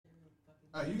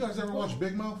You guys ever watch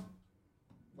Big Mouth?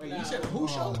 Wait, you said who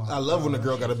show? I love when a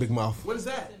girl got a big mouth. What is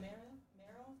that?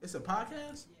 It's a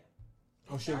podcast?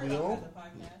 Oh shit, we on?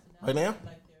 Right now?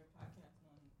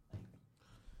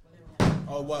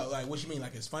 Oh, what? Like, what you mean?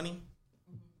 Like, it's funny?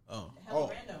 Oh,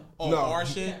 No. our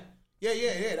shit.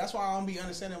 Yeah. That's why I don't be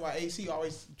understanding why AC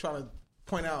always trying to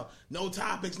point out no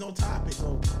topics. Oh,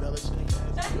 Belichick.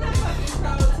 That's not fucking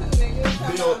troll too,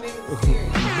 nigga. Bill Belichick.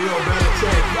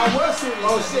 I was serious.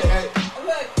 Oh shit. Hey,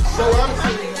 Look, show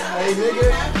after the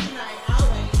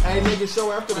Hey nigga,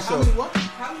 show after the show.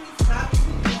 how many topics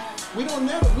do you have? We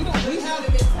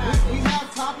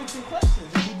have topics and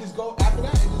questions. And we just go after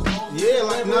that and just go. Yeah,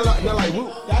 like not like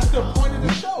whoop. That's the point of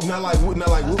the show. Not like whoop. No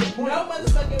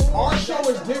motherfucking rules. Our show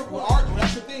is different.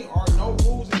 That's the thing. Our no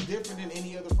rules is different than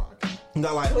any other podcast.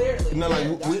 Not like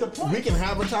we can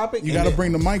have a topic. You got to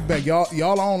bring the mic back.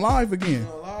 Y'all are on live again.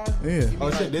 Yeah. Oh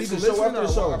shit, this is show after the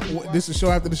show. This is show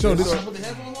after the show.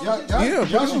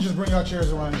 Y'all should just bring y'all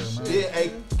chairs around here, man. Yeah,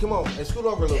 hey, come on, and scoot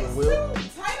over a little bit, Will.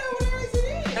 Tight over there as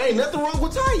it is. Ain't nothing wrong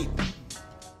with tight.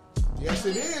 Yes,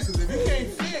 it is. Because if you can't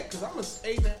fit, because I'm going to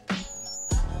say that.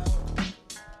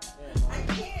 I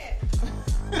can't.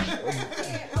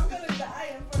 I'm going to die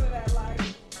in front of that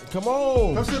light. Come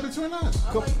on. Come sit between us.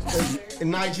 Come,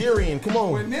 Nigerian, come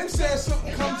on. When them says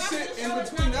something, come sit in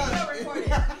between us.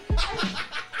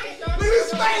 Look at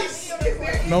his face.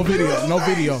 No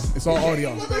video. It's all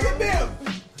audio. Look at them.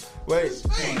 Wait.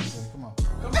 Come on.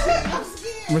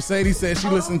 Mercedes said she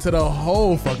listened to the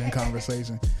whole fucking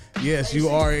conversation. Yes, you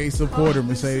are a supporter,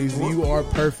 Mercedes. You are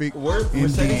perfect.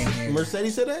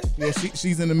 Mercedes said that? Yeah,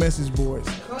 she's in the message boards.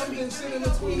 Come and sit in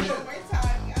between them.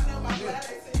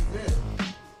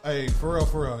 Hey, for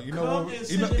real. You know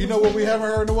what we haven't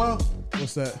heard in a while?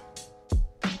 What's that?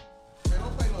 Man,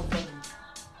 don't play no fucking.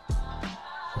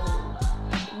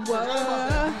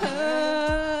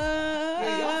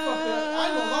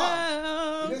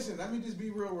 Listen, let me just be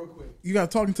real quick. You got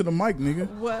talking to the mic, nigga.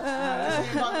 What?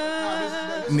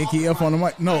 Nikki F on the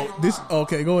mic. No, this.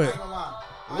 Okay, go ahead. I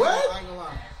ain't gonna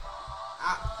lie.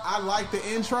 I like the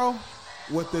intro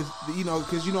with the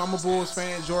because I'm a Bulls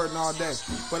fan, Jordan all day.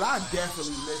 But I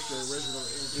definitely missed the original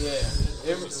intro. Yeah.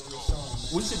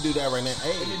 We should do that right now.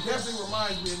 Hey. And it definitely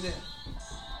reminds me of that.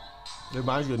 It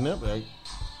reminds you of Nip, right?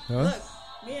 Huh? Look,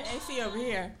 me and AC over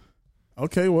here.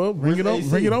 Okay, well, bring it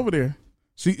over there.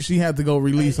 She had to go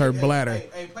release her bladder.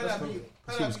 Hey, play that beat.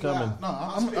 She was coming. No,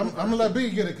 I'm gonna let B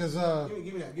get it because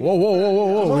Give me that.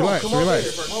 Whoa. Relax.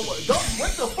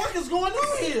 What the fuck is going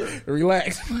on here?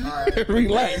 Relax. Right.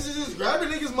 Relax. Is just grabbing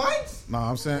niggas' mics? no,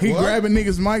 I'm saying He grabbing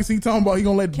niggas' mics. He talking about he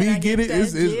gonna let Can B I get get it.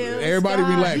 that Jill Everybody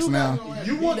Scott? relax now.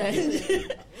 You want? Give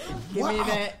me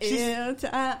that ill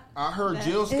top. I heard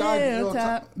Jill Scott. Ill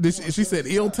top. She said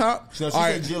ill top. No, she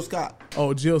said Jill Scott.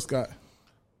 Oh, Jill Scott.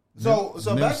 So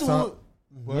back to top.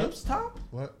 Nip's top.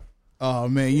 What? Oh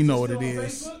man, you know what it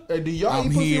is. Hey, do y'all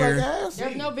I'm eat pussy here. like ass?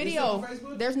 There's no video.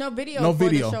 There's no video. No for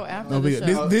video. The show after No the video.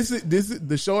 show. This is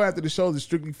the show after the show is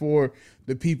strictly for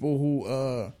the people who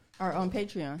Are on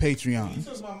Patreon. Patreon. You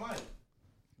took my mic.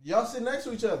 Y'all sit next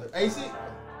to each other. AC,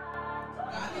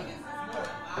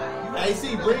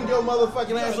 bring your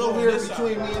motherfucking ass over here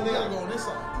between me and Gotta them. go on this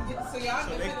side. So y'all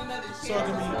can fit another So it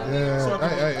can be.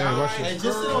 Hey, watch Hey, this.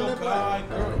 just sit on that side.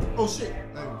 Oh shit.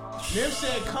 Nip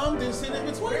said, "Come, then sit in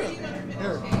between them."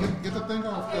 Here, get the thing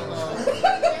off.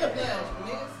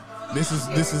 This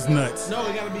is nuts. No,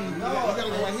 it gotta be. You gotta go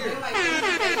right here.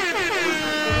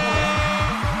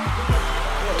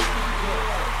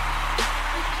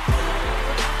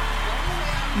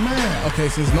 Man. Okay,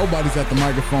 since nobody's at the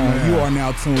microphone, you are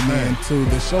now tuned in to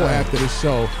the show after the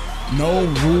show. No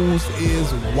Rules is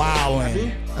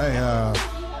Wildin. Hey,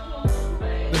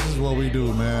 this is what we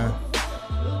do, man.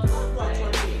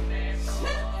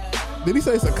 Did he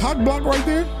say it's a cock block right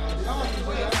there?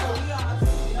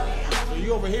 So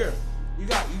you over here. You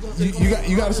got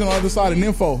to sit on the other side of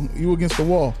Nympho. You against the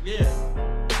wall. Yeah.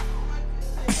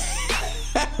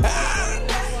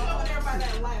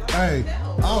 Hey,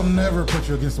 I'll never put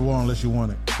you against the wall unless you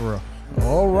want it, for real.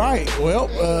 All right. Well,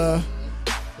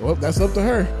 that's up to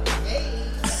her.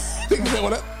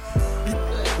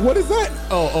 What is that?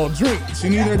 Oh, drink. She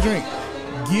need her drink.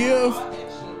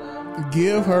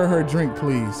 Give her drink,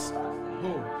 please.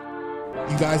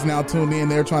 You guys now tuned in.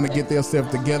 They're trying to get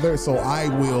themselves together, so I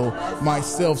will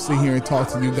myself sit here and talk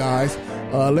to you guys.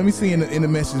 Let me see in the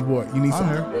message board. You need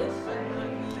I'm something? here.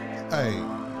 Hey,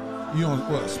 you on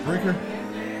what, Spreaker?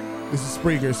 This is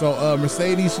Spreaker. So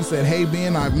Mercedes, she said, "Hey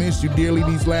Ben, I've missed you dearly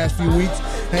these last few weeks.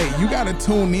 Hey, you got to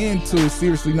tune in to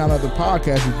Seriously Not Other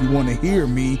Podcast if you want to hear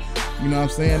me. You know what I'm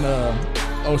saying?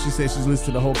 Oh, she said she's listened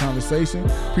to the whole conversation.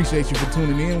 Appreciate you for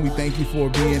tuning in. We thank you for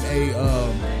being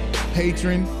a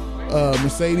patron.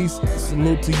 Mercedes,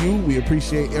 salute to you. We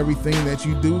appreciate everything that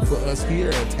you do for us here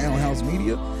at Townhouse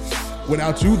Media.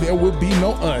 Without you, there would be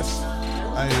no us.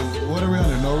 Hey, what are we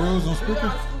under? No rules on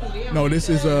speaker? No, this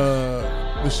is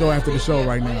the show after the show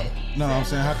right now. No, I'm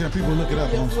saying, how can people look it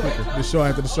up on speaker? The show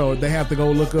after the show. They have to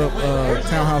go look up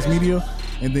Townhouse Media,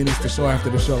 and then it's the show after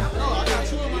the show.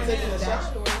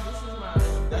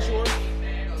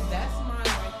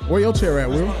 Where your chair at,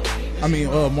 Will? I mean,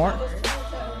 Mark.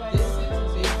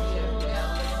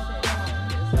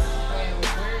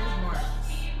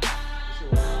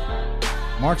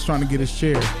 Mark's trying to get his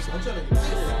chair.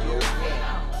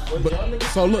 But,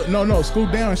 so look, no,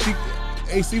 scoot down.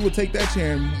 AC will take that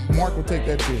chair, and Mark will take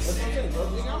that chair. I'm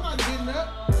not getting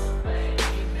up.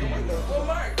 Well,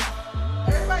 Mark,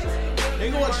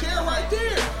 they go a chair right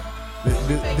there.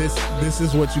 This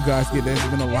is what you guys get. There's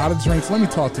been a lot of drinks. Let me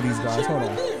talk to these guys. Hold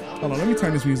on. Let me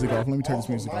turn this music off.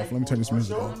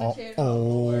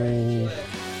 Oh.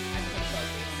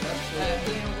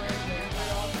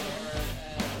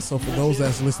 So for those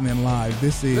that's listening live,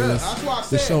 this is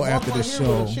the show after the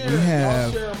show. We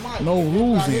have No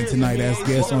Rules in tonight as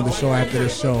guests on the show after the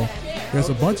show. There's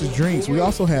a bunch of drinks. We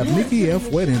also have Nikki F.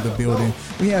 Wet in the building.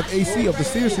 We have AC of the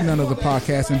Seriously None Other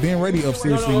Podcast and Ben Ready of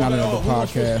Seriously Not Another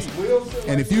Podcast.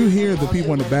 And if you hear the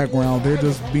people in the background, they're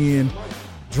just being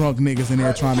drunk niggas in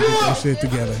there trying to get their shit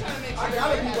together.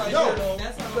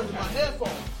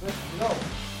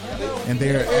 And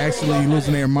they're actually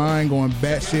losing their mind, going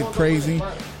batshit crazy.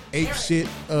 Ape shit.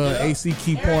 AC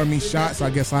keep pouring me shots. I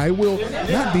guess I will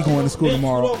not be going to school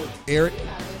tomorrow. Eric.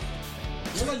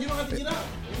 You don't have to get up.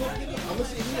 I'm gonna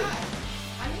sit here.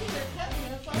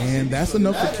 And that's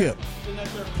enough for Kip.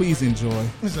 Please enjoy.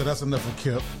 He said that's enough for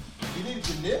Kip. You needed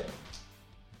your nip?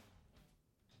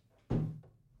 I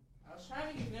was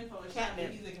trying to get info and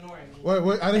catnip. He's ignoring me.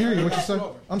 Wait, I didn't hear you. What you say?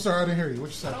 I'm sorry, I didn't hear you. What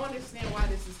you say? I don't understand why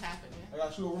this is happening. I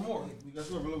got you over more. We got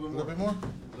you over a little bit more. A little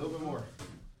bit more? A little bit more.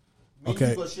 Okay.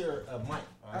 You go share a mic.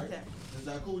 All right? Okay. Is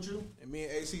that cool with you? And me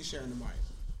and AC sharing the mic.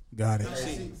 Got it.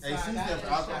 AC stands for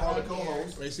alcoholic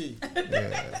co-host. AC. Yeah.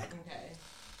 Okay.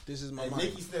 This is my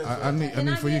mic. I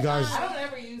need for you guys. I don't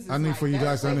ever use this I need mic. for you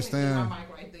guys to That's technically understand my mic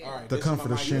right there. All right, the this is comfort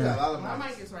my of mic. sharing. You got a lot of My mics.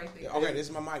 mic is right there. Okay, this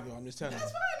is my mic though. I'm just telling you.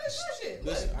 That's fine. That's your shit.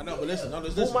 Listen, I know, but listen. No,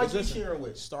 listen. Who mic you listen. sharing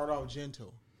with? Start off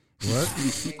gentle. What?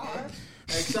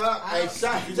 Hey, shot.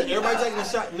 Everybody taking a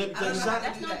shot. Nip taking a shot.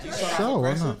 That's not your Sure, shot.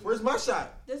 why not? Where's my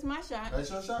shot? This is my shot. That's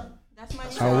your shot. That's my I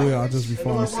shot. will. I'll just be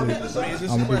falling asleep.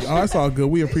 Oh, That's all good.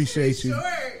 We appreciate you.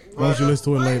 As long as you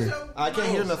listen to it later. I can't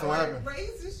hear nothing. What happened?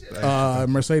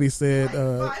 Mercedes said,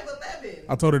 5'11".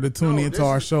 I told her to tune into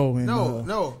our show. And,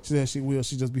 No. She said she will.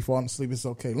 She just be falling asleep. It's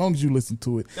okay. As long as you listen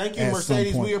to it. Thank you, at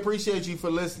Mercedes. some point. We appreciate you for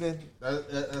listening.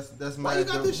 That's my. Why you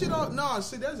got this shit off? No,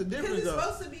 see, there's a Because difference it's though.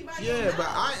 supposed to be by Yeah, your but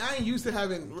mouth. I ain't used to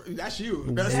having. That's you.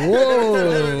 That's,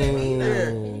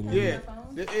 Whoa. yeah.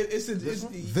 This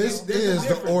This is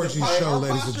the orgy show,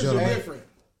 ladies and gentlemen.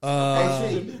 Uh,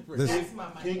 That's my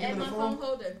mic. And my phone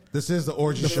holder. This is the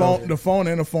orgy show. the phone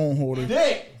and the phone holder.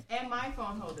 And my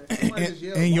phone holder.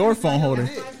 And your phone holder. My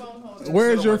phone holder.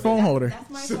 Where is your phone holder? That's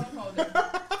my phone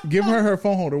holder. Give her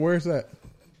phone holder. Where's that?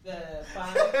 The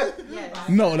 5. Yes.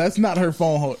 No, that's not her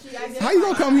phone holder. How you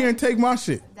gonna come here and take my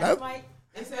shit? That's my.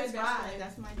 It says 5.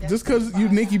 That's my. Just because you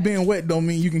Nikki being wet don't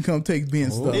mean you can come take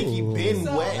Ben's stuff. Nikki been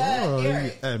So, wet.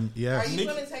 Eric, Yes. are you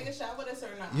going to take a shot with us or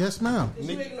not? Yes, ma'am. Because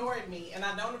you ignored me, and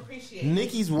I don't appreciate it.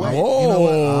 Nikki's wet. Whoa. You know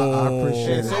what? I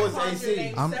appreciate And it. so I is called your AC.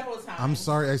 name several times. I'm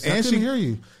sorry, AC. I And couldn't she- hear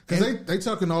you. Because they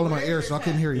talking all in my ear, so I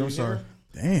couldn't hear you. I'm sorry.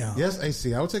 Damn. Yes,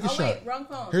 AC. I will take a Oh, shot. wait, wrong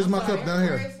phone. Here's I'm my sorry. cup down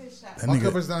Where here. is his shot? That My nigga-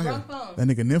 cup is down here. Wrong phone. That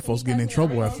nigga Nympho's getting in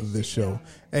trouble after this show.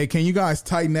 Hey, can you guys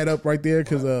tighten that up right there?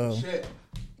 Because Shit.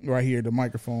 right here, the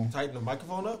microphone. Tighten the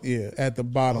microphone up. Yeah, at the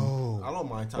bottom. I don't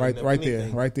mind tightening Right up there.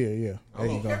 anything. Right there. Yeah. There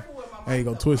you go. Careful with my There you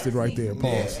go. mic, Twist it though. right there.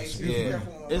 Pause. Yeah,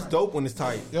 it's dope when it's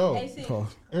tight. Yo, AC. Pause.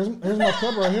 here's my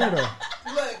cup right here, though.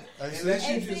 Look, AC.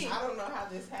 AC, I don't know how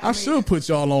this happened. I should put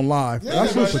y'all on live. I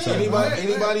should put y'all on live.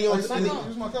 Anybody on? Here's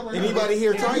my cup right here. Anybody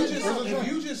here tight? If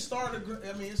you just start I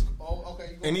mean, it's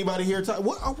okay. Anybody here tight?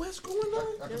 What's going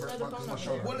on? Just let the phone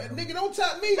number. Well, nigga, don't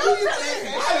tap me. Don't tap me.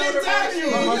 I didn't tap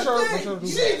you. My shirt.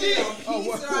 She did. He's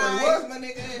what? right, my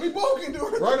nigga. We both can do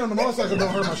it. Right on the motorcycle don't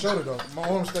hurt my shoulder, though. My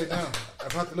arm stay down.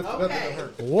 If I have to lift it up, Okay. it'll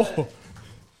hurt. Whoa.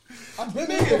 I've been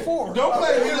there before. Don't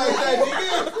play me like that,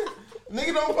 nigga.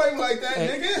 Nigga, don't play me like that,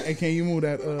 nigga. Hey, can you move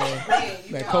that Hey,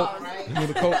 you that call, coke? right? Move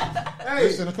the coke. Hey,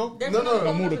 This in the coke?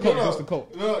 no. Move the coke. Just the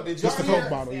coke. No, did Just the y'all coke hear?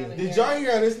 bottle. Yeah. Did y'all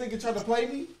hear how this nigga tried to play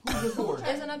me? Who's this for?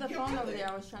 There's another phone over there.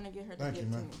 I was trying to get her to Thank give you,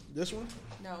 to man. me. This one?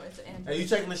 No, it's an Are Android. you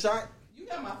taking a shot? You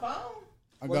got my phone.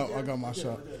 I got my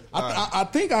shot. I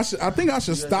think I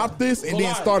should stop this and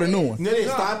then start a new one. Then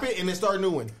stop it and then start a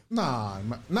new one. Nah,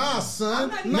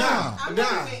 son. I'm not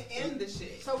even in the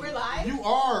shit. So we're live? You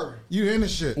are. You in the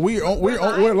shit. We're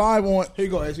live on. Here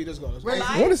you go, AC. Let's go.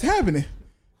 What is happening?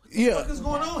 Yeah. What is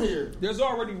going on here? There's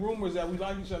already rumors that we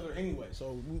like each other anyway,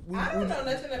 so I don't know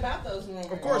nothing about those rumors.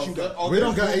 Of course you do. We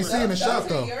don't got AC in the Those shot are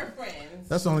though. your friends.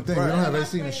 That's the only thing. We don't have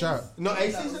AC in the shot. No,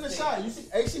 AC's in the shot. You see,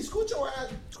 AC, scoot your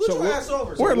ass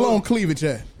over. Where long cleavage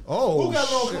at? Oh, Who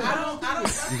got long shit. cleavage? I don't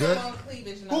fuck good? with long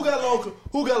cleavage. No.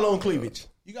 Who got long cleavage?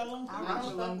 You got long I don't fuck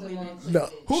with long cleavage. No.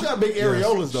 Who got big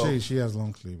areolas though? She has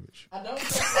long cleavage. I don't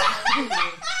fuck with long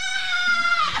cleavage.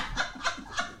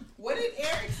 What did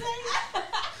Eric say?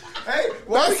 Hey,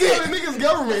 why you killing niggas'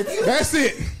 government? That's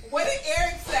it. What did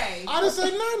Eric say? I didn't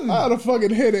say nothing. I had a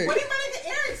fucking headache. What did my nigga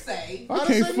Eric say? I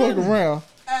can't fuck around.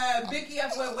 Vicky,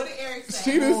 what did Eric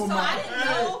say? She just. So I didn't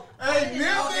know. Hey,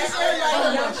 Nip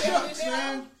didn't say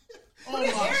man. What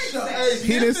did Eric say?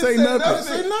 He didn't say nothing. I didn't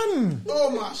say nothing. Oh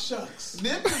my shucks.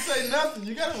 Nip didn't say nothing.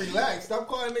 You gotta relax. Stop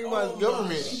calling niggas about his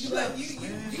government. Look,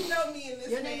 you know me in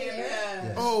this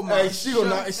man. Oh my. Hey, she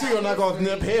gonna knock off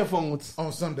Nip headphones.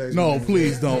 On some days. No,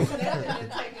 please don't.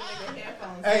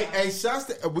 Hey, shots.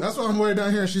 That's why I'm way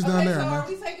down here and she's down there, So man. are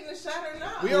we taking a shot or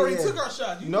not? We already took our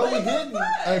shot. No, we didn't.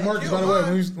 Hey, Marcus, by the way,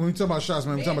 when we talk about shots,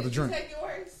 man, we talking about the drink. Take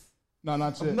yours. No,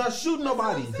 not I'm yet. not shooting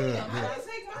nobody. I didn't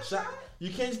take my shot. You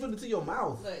can't just put it to your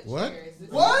mouth. Look, What? cheers. This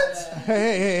What? is,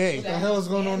 Hey. What the hell is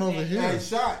going on over here? Hey,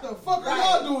 shot. What the fuck are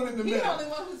y'all doing in the He the middle? only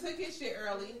one who took his shit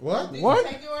early. What? Did What?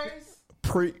 you take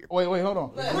yours? Wait, hold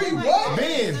on. Look, What?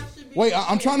 Ben. Wait,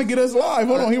 I'm trying to get us live.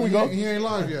 Hold on, here we go. He ain't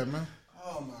live yet, man.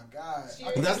 Oh my god.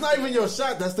 cheers. That's not even your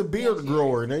shot. That's the beard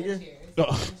grower, nigga.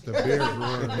 Cheers. The beard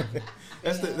grower.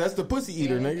 That's the pussy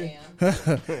eater, nigga.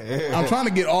 Damn. I'm trying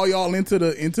to get all y'all into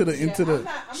the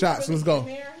I'm shots. not Let's go. in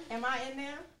there. Am I in there?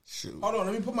 Shoot. Hold on,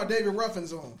 let me put my David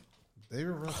Ruffins on. David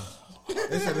Ruffins.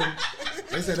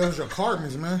 They said those your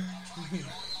Cardinals, man.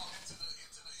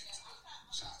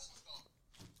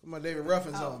 Put my David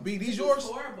Ruffins on. B, these yours?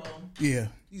 Horrible. Yeah.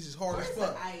 These is hard as Where's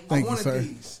fuck. the ice? Thank you, wanted sir.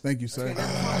 these. Thank you, sir.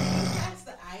 That's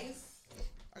the ice.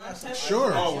 I got some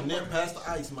Sure. Oh, Nip passed the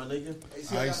ice, my nigga.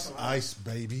 Ice,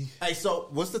 baby. Hey, so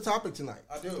what's the topic tonight?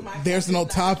 I do. There's no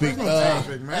topic.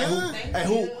 Topic, man.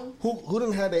 Hey, who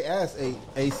done had their ass ate?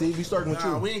 AC, we starting with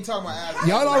Nah, you. we ain't talking about ass.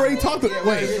 Y'all already talked. We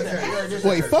already did that.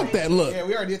 Wait, fuck that. Look, Yeah,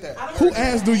 we already did that. who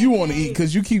ass do you want to eat?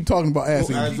 Because you keep talking about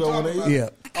ass. Ass eating. don't wanna eat? Yeah,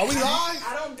 Are we live?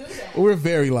 I don't do that. we're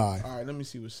very live. All right, let me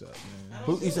see what's up,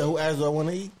 man. He said, who ass do I want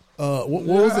to eat? What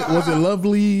was it? Was it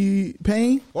Lovely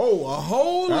Pain? Oh, a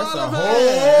whole That's nother a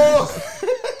whole.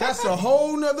 That's a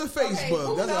whole nother Facebook.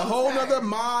 who That's a knows whole her? nother Who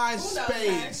knows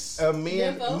MySpace. Me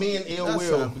and Ill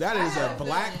Will. That is I a have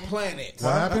black feeling. planet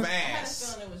What happened? of I had a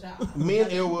ass. feeling it was y'all. Me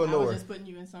and Ill Will I know was her. just putting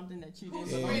you in something that you Whose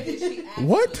didn't. friend is she actually?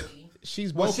 What?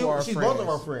 She's Well, both of our she's friends. both of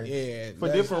our friends. Yeah, For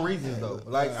that's- different reasons, though.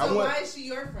 Like, So why is she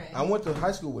your friend? I went to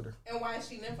high school with her. And why is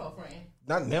she Nympho friend?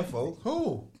 Not Nympho.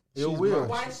 Who? Ill Will.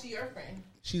 Why is she your friend?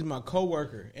 She's my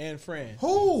coworker and friend.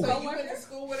 Who? So you went to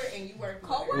school with her and you worked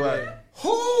with her. Right.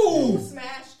 Who Who?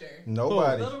 smashed her?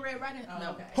 Nobody. Little Red Riding. Oh, No.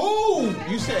 okay.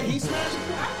 Who? You said he smashed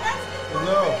her? I'm asking for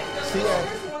No, a friend. she The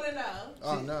asked- listeners want to know.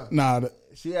 Oh no. Nah.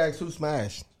 She asked who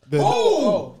smashed.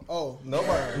 Oh.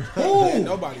 Nobody. Yeah,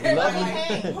 nobody. Everybody like,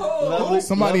 hey, who?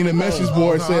 Somebody in the message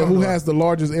board said, "Who has the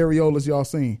largest areolas y'all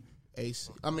seen?"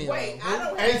 AC. I mean, Wait, I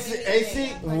don't have AC.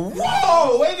 anything.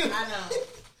 Whoa, wait a minute. I know.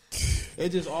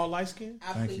 it's just all light skin.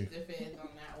 I Thank plead you. the fifth on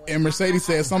that one. And Mercedes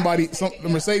said somebody.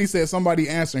 Mercedes said somebody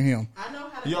answer him. I know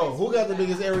how to Yo, who got the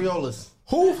biggest areolas?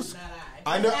 Who? Not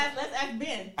I. I know. Let's ask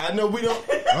Ben. I know we don't.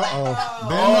 Uh-oh.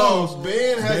 Ben knows.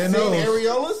 Ben has Ben seen knows.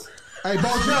 areolas. Hey, Bo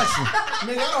Jackson.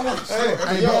 Nigga, I don't want to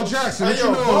Hey, Bo Jackson. What Hey, you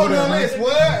yo, know hold over there, on man? this.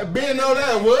 What? Ben know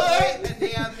that. What? The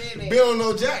damn minute. Ben don't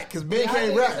know Jack because Ben Y'all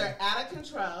can't niggas rap. are out of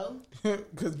control.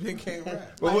 because Ben can't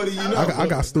rap. But what do you know? I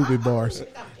got stupid bars.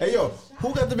 Hey, yo,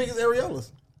 who got the biggest areolas?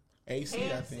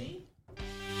 AC, I think.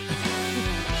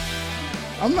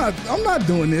 I'm not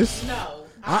doing this. No.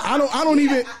 I don't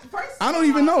even. First I don't of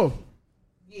even all, know.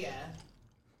 Yeah.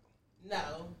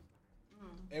 No.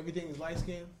 Everything is light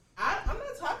skin. I'm not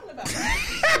talking about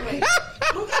that. Wait,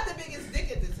 who got the biggest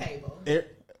dick at the table?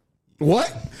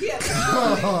 What? Yeah,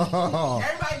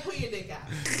 everybody put your dick out.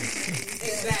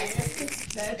 Exactly.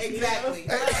 Exactly.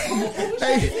 Who should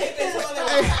Hey. sit in the toilet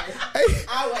with her?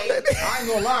 I'll wait. I ain't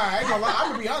gonna lie.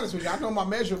 I'm gonna be honest with you. I know my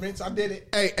measurements. I did it.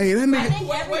 Hey, that I nigga.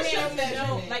 think every What's your man should know.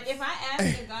 measurement? Like if I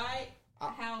ask a guy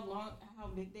how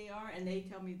big they are and they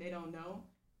tell me they don't know,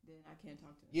 then I can't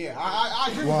talk to them. Yeah, I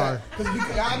agree Why? with that.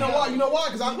 Because I know why. You know why?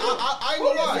 Because I ain't gonna lie.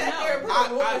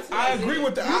 I agree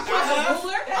with that. I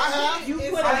have. You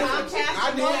put a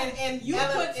Comcast and you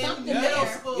put something in middle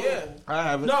school. Yeah. I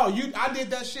haven't. No, I did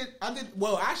that shit.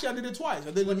 Actually, I did it twice.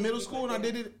 I did it in middle school and I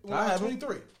did it when I was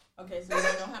 23. Okay, so you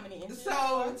don't know how many inches?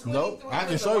 So Nope. I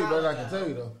can show you, but I can tell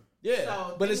you though. Yeah,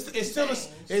 So but it's still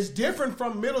it's different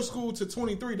from middle school to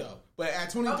 23 though. But at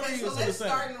 23, okay, so it's still the let's same.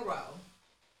 start in a row.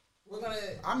 We're gonna.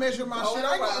 I measure my Go shit. in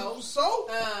I a go row. so.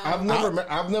 I've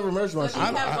never measured my Do shit. you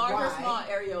have large or Why? small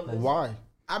areolas? Why?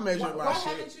 I measure Why my shit.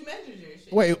 haven't you measured your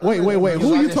shit? Wait.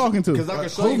 Who are you talking to? Because I can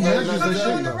show Who you. measures my this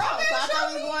shit. shit, though? So I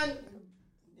thought it was one.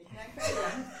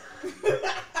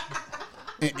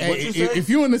 Hey, you say? if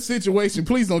you're in a situation,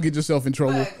 please don't get yourself in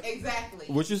trouble. Look, exactly.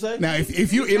 What you say? Now,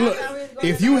 if you look,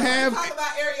 if you have, talk about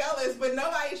areolas, but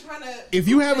nobody's trying to. if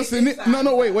you have a say this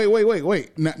significant, side.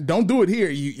 wait. Now, don't do it here.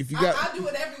 If you got, I do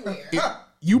it everywhere.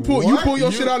 you pull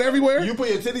your shit out everywhere. You put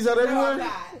your titties out everywhere?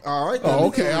 not. All right. Oh,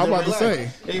 okay. I'm about to say.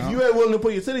 If you ain't willing to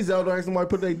put your titties out, ask somebody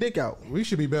put their dick out. We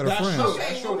should be better That's friends. true. Okay,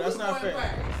 That's true. That's who's not going fair.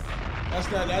 first? That's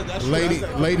true. That's not- Ladies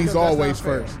because that's always not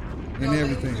fair. first and No,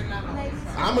 everything. ladies are not always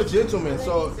first. I'm a gentleman,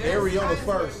 so There's areola's times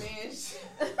where first. men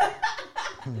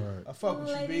I fuck with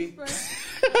you, B. know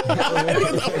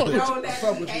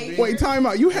that behavior. Wait, time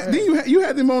out. You had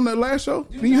them on the last show?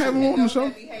 Didn't you have them on the show?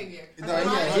 Behavior.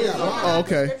 Oh,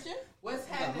 okay. What's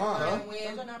happening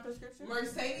when Those are not prescription?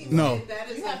 Mercedes No. did that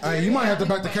is Hey, you might have to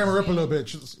back the camera up a little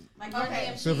bit. Like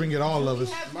Okay. See if we can get all of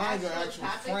us. Mine's an actual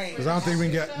frame. Because I don't think we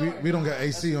can get, we don't got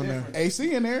AC on there.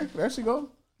 AC in there. There she go.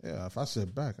 Yeah, if I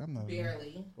sit back, I'm not.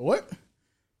 Barely. What? Barely.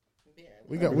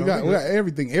 We got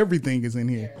everything. Everything is in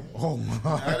here. Oh my!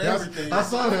 I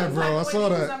saw that, bro. I saw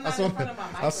that. I'm I not saw in front of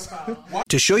that. my microphone.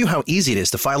 To show you how easy it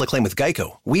is to file a claim with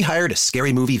Geico, we hired a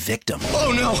scary movie victim.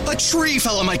 Oh no, a tree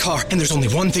fell on my car, and there's only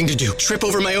one thing to do. Trip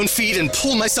over my own feet and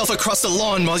pull myself across the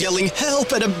lawn while yelling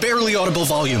help at a barely audible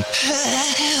volume.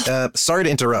 Sorry to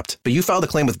interrupt, but you filed a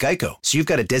claim with Geico, so you've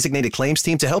got a designated claims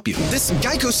team to help you. This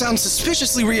Geico sounds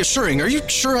suspiciously reassuring. Are you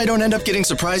sure I don't end up getting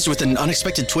surprised with an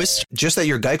unexpected twist? Just that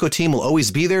your Geico team will always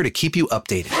be there to keep you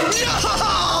updated.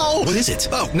 No! What is it?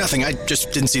 Oh, nothing. I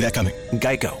just didn't see that coming.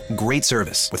 Geico. Great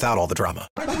service without all the drama.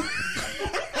 Why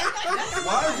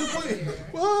did you put it?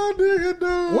 What nigga,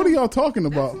 dude? What are y'all talking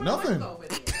about? Nothing.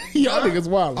 Y'all niggas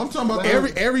wild. I'm talking about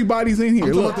everybody's in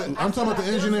here. Look, I'm talking about the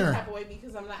engineer. Type of way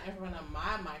because I'm not in front of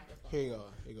my microphone. Here you go.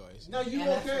 Here you go. AC. No, you And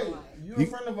that's okay? the line. You in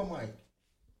front of a mic.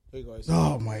 Here you go. AC.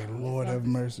 oh my Lord, have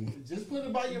mercy. Just put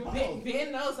it by your mouth.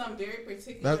 Ben knows I'm very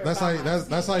particular. That's how about my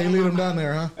that's how you seat lead and them my down mic.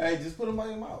 there, huh? Hey, just put it by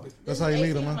your mouth. That's how you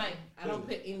lead them, I'm huh? like, I don't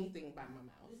put anything by my mouth.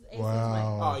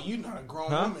 Wow. Oh, you not a grown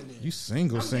woman then. You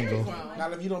single. Very grown.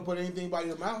 Not if you don't put anything by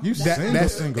your mouth. You single.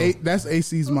 That's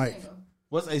AC's mic.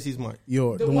 What's AC's mic?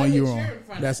 The one you're on.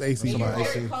 That's AC. You're Somebody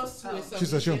very AC. close to it, so She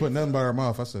said she don't put nothing by her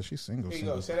mouth. I said she's single. Here you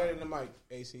go. Single. Say that in the mic,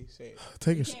 AC. Say it.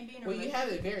 Take a Well, you have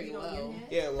it very low.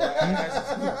 Yeah, well,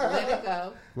 that's Let it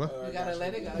go. What? You gotta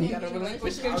let it go. You gotta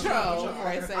relinquish control for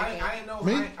a second. I didn't know.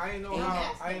 Me? I didn't know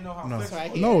how. No. It's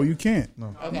right here. No, you can't.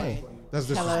 Okay. That's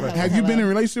disrespectful. Have you been in a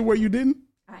relationship where you didn't?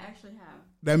 I actually have.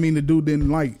 That mean the dude didn't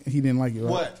like it,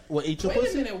 right? What? Eat your Wait a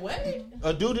pussy? minute. What?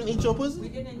 A dude didn't eat your We pussy?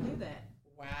 didn't do that.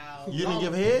 Wow. You didn't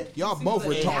give head? Y'all both Now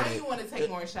retarded. you want to take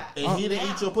more shots. And he didn't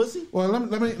eat your pussy? Well, let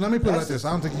me put it like this.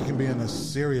 I don't think you can be in a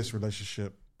serious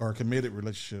relationship or a committed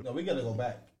relationship. No, we gotta go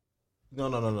back.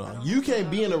 No. You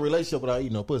can't be in a relationship without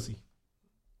eating no pussy.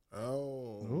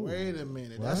 Oh, wait a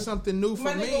minute. That's something new for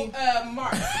My me. nigga,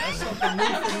 Mark. That's something new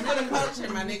for the culture,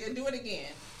 my nigga. Do it again.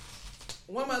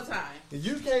 One more time.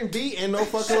 You can't be in no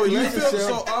fucking So you relationship.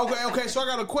 feel okay? So I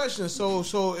got a question. So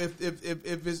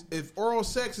if oral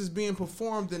sex is being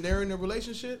performed, then they're in a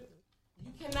relationship.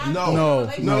 You cannot. No.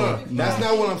 No. That's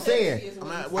not what I'm saying.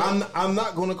 I'm I'm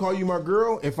not gonna call you my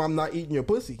girl if I'm not eating your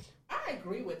pussy. I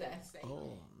agree with that statement.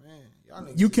 Oh man, y'all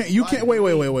niggas You is can't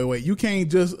wait. You can't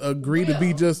just agree to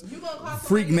be just You gonna call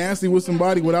freak somebody nasty with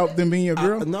somebody without them being your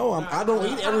girl. No, I don't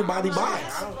eat everybody's box.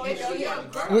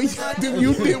 We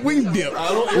dip. We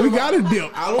gotta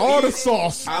dip. I don't All eat the it.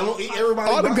 sauce. I don't eat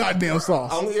everybody's All the box. goddamn I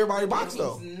sauce. don't eat everybody's box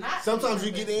though. Sometimes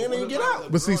you get in and you get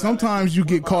out. But see, sometimes you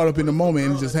get caught up in the moment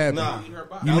and it just happens. Nah,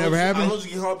 You never I happened? don't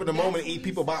just get caught up in the moment and eat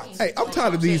people's box. Hey, I'm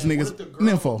tired of these niggas.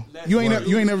 Nympho, you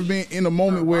ain't never been in a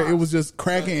moment where it was just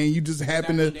cracking and you just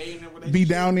happened to be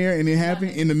down there and it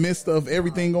happened in the midst of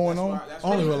everything going on.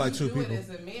 Only with like two people.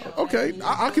 Okay,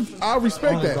 I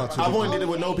respect that. I've only did it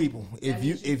with no people. If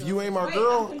you ain't my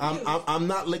girl, I'm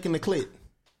not licking the clit.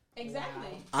 Exactly.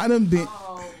 I done been.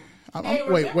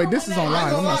 Wait, this is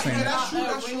online. I'm not saying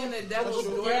that. Ringing the devil's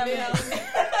doorbell.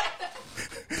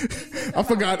 I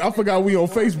forgot we on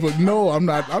Facebook. No, I'm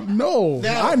not.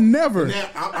 I never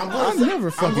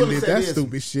fucking did that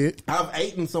stupid shit. I've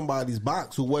eaten somebody's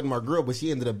box who wasn't my girl, but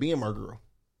she ended up being my girl.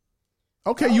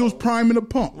 Okay, you was priming the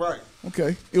pump. Right.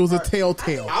 Okay, it was a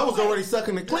telltale. I was already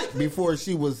sucking the click before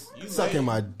she was sucking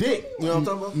my dick. You know what I'm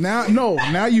talking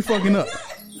about? Now you fucking up.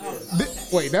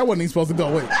 Wait, that wasn't even supposed to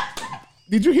go. Wait,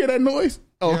 did you hear that noise?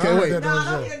 Oh, okay, wait. No,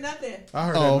 I don't hear nothing. I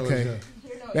heard that noise. Okay. Yeah.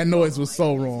 That noise was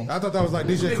so wrong. I thought that was like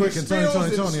DJ Quick and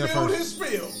Tony at first. His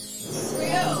spill.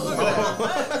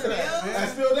 I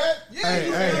feel that?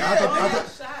 Hey,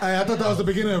 I thought that was the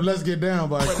beginning of Let's Get Down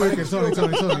by Quick and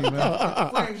Tony, man.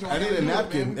 I need a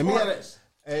napkin. Let me have it.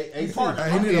 Hey,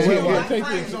 He need a wet wipe.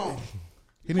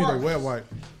 He need a wet wipe.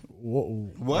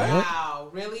 Whoa. What? Wow,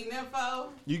 really, Nympho?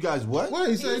 You guys what? What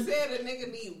he He said? said a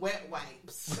nigga need wet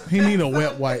wipes. He need a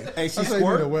wet wipe. Hey, she I said he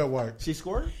need a squirt? wet wipe. She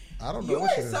squirt? I don't know You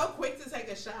what are she is. so quick to take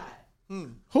a shot.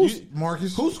 Who's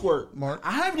Marcus? Who squirt? Mark.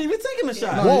 I haven't even taken a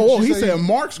shot. Whoa, She he said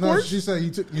Mark No, squirt? she said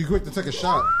you quick to take a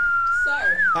shot.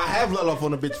 Sir. I have let off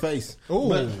on a bitch face. Ooh.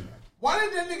 But Why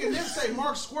did that nigga Nip say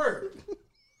Mark Squirt?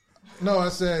 No, I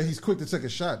said he's quick to take a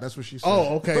shot. That's what she said.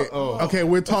 Oh, okay. Okay,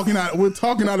 we're talking out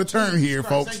of turn here,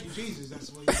 folks. Thank you, Jesus.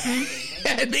 That's what you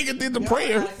That nigga did the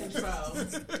prayer. Out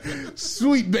of control.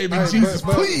 Sweet baby Hey, Jesus,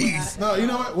 but- please. No, you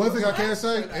know what? One thing I can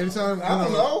say, anytime I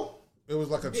don't know. it was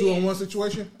like a 2-on-1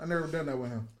 situation, I never done that with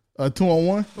him.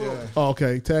 2-on-1? Yeah. Oh,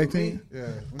 okay, tag team. Yeah,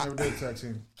 we never did tag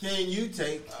team. Can you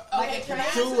take Okay, can I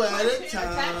ask two you a at a question? Tag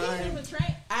team time? is a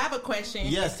track? I have a question.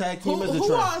 Yes, tag team Who, is a who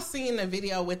trap. all seen the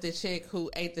video with the chick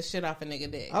who ate the shit off a nigga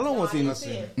dick? I don't want to see I nothing.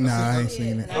 seen it. Nah, I ain't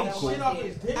seen it. I'm cool.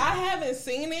 I haven't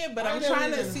seen it, but I'm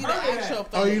trying to see the actual Oh,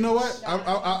 footage. you know what?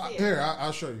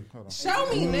 I'll show you. Hold on. Show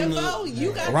me, Nympho.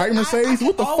 You got Right, Mercedes? I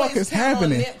What the always fuck is count on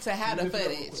happening? Nip to have the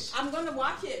footage. I'm going to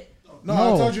watch it. No,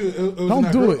 No. I told you it was Don't in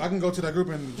that do group. it. I can go to that group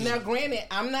and. Now, granted,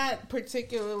 I'm not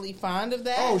particularly fond of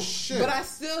that. Oh, shit. But I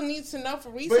still need to know for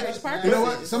research purposes. You know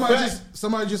what?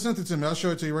 Somebody just sent it to me. I'll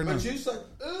show it to you right now. But you suck.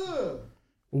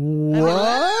 What?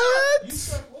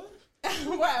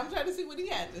 Why? I'm trying to see what he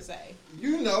had to say.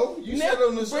 You know. You Nip, said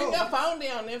on the bring show. your phone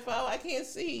down, Nympho. I can't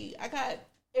see. I got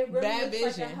It really bad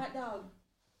looks vision. like a hot dog.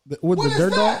 With the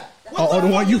dirt dog? Oh, the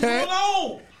one you had?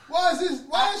 Why is this?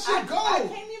 Why is shit I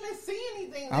gold? can't even see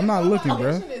anything. I'm not looking, My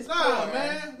bro. vision is Nah, poor.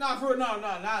 man. Nah, for nah,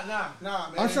 man.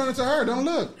 I'm showing it to her. Don't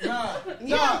look. Nah,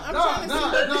 Yeah, I'm trying to see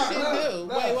what this shit do.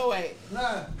 Wait.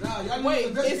 nah. Y'all Wait,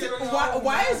 need to is it,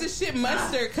 why is this shit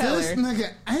mustard color? This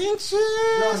nigga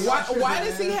anxious. Why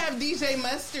does he have DJ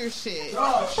Mustard shit?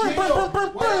 I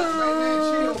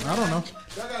don't know.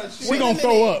 She gonna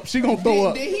throw up. She gonna throw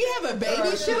up. Did he have a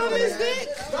baby shit on his dick?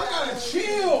 Y'all gotta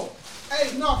chill.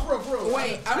 Hey, no, for real.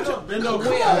 Wait, I'm just Bend over.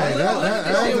 wait. Hey, Look at that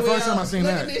this ain't shit, the first Will. time I seen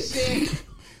Look that. at this shit.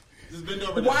 Just bend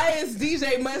over. Why is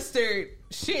DJ Mustard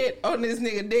shit on this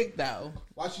nigga dick though?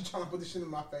 Why you trying to put this shit in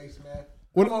my face, man?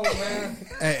 What- Come on, man.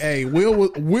 Hey, Will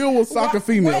will sock a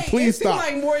female. Wait, Please it seems stop.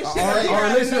 like more shit Or appear at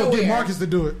out of least he'll get nowhere. Marcus to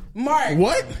do it. Mark,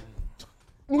 What?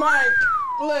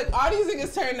 look, all these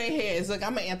niggas turn their heads. Look,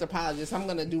 I'm an anthropologist. I'm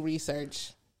gonna do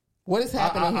research. What is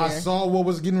happening I here? saw what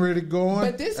was getting ready to go on.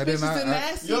 But this and bitch is then a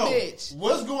nasty bitch.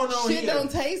 What's going on Shit here? don't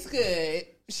taste good.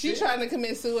 She trying to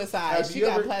commit suicide. Have She you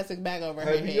got ever- plastic bag over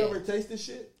her Have you ever head. tasted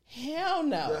shit? Hell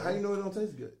no. How you know it don't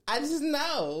taste good? I just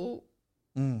know.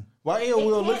 Why ain't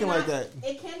Will looking like that?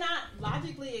 It cannot,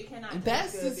 logically, it cannot.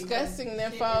 That's taste good disgusting,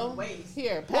 because Nympho. shit is waste.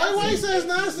 Here, Why pass he it. say it's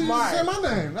nasty? You Mark. say my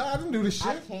name. Nah, I didn't do this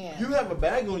I shit. can't. You have a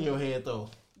bag on your head though.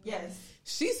 Yes.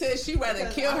 She said she'd rather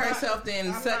Because kill I'm not- herself than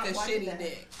I'm suck not a watching shitty that.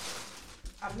 dick.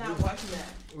 I'm not watching that.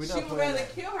 We're She not would playing rather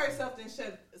that. kill herself than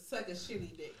suck a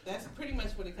shitty dick. That's pretty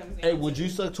much what it comes down Hey, to. would you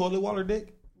suck toilet water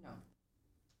dick? No.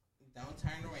 Don't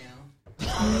turn around.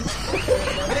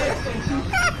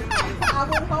 I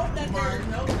would hope that there is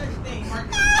no such thing.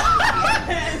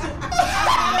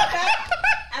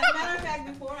 As a matter of fact,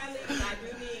 before I leave, I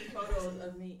do need photos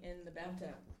of me in the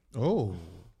bathtub. Oh.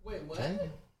 Wait, what?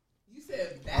 You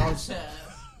said bathtub.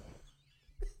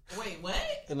 Wait, what?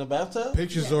 In the bathtub?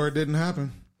 Pictures or it didn't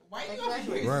happen. Why you gonna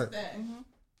Exactly. use Right. that?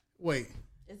 Wait.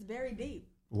 It's very deep.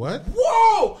 What?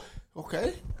 Whoa!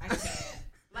 Okay. I can't.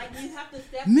 Like you have to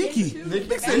step Nikki. into Nikki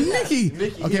the said bathtub.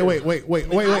 Nikki. Okay,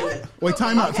 wait.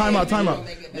 Time out.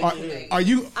 Are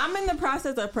you? I'm in the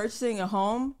process of purchasing a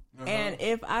home, and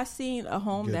if I seen a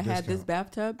home Get a that had this discount.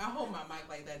 bathtub, I hold my mic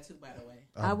like that too, by the way.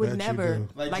 I would bet you never do.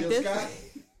 Like like Jill this. Scott?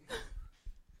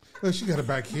 Look, she got it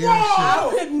back here. And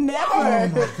I would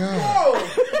never. shit. Oh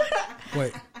my god.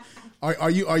 Wait.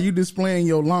 Are you displaying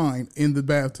your line in the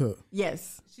bathtub?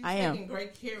 Yes, She's I taking am.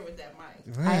 great care with that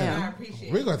mic. Man, I am. I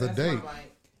appreciate We it. got the That's date. my mic.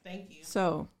 Thank you.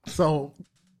 So So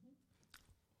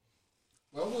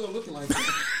Well, we're looking like that.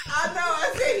 I know.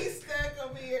 I said he's stuck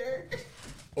over here.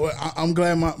 Well, I'm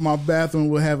glad my bathroom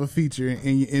will have a feature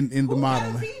in the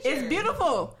model. It's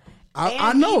beautiful.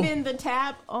 I know. Even the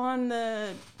tap on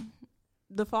the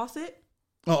faucet.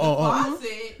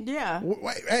 Faucet. Yeah.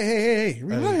 Wait, hey,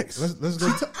 relax. Let's go.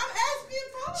 I'm asking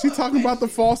for. She talking about the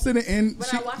faucet and But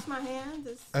she. I wash my hands.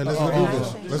 Hey, let's go do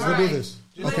this. Let's go do this.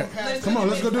 Okay. Come on,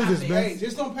 let's go do this, man. Hey,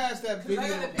 just don't pass that video.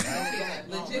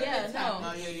 Legitimate top.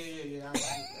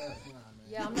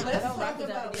 Yeah, I'm not. Let's I don't rock talk with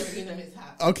about that. legitimate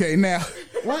top. Okay, now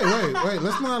Wait.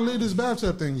 Let's not leave this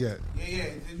bathtub thing yet. Yeah.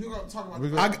 We're gonna talk We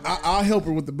about. go- I'll help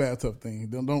her with the bathtub thing.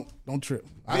 Don't trip.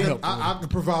 I'll help her. I can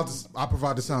provide this. I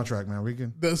provide the soundtrack, man. We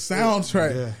can. The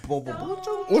soundtrack. Yeah.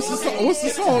 What's the song? What's the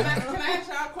song? Can I ask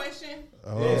y'all a question?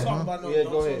 Talk about Yeah,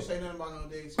 go ahead. Don't say nothing about no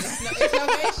dates. No, it's no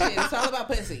gay shit. It's all about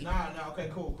pussy. Nah. Okay.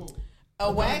 Cool.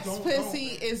 A wax pussy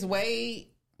is way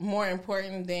more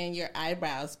important than your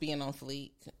eyebrows being on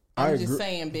fleek. I'm just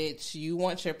saying, bitch, you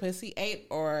want your pussy ate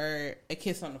or a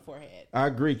kiss on the forehead? I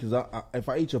agree because if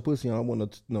I eat your pussy, I don't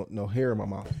want no hair in my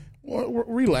mouth. Well,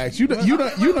 relax. You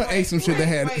done ate some shit that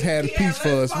had a piece for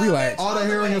us. Relax. All the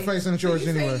hair on your face ain't yours You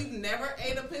anyway. say you never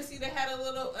ate a pussy that had a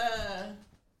little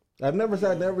I've never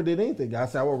said I never did anything. I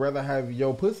said I would rather have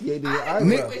your pussy ate than your I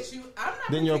agree eyebrow. with you. I'm not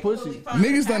Then your particularly pussy. fond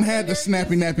of Niggas done had the having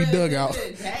snappy their nappy pussy, but dugout.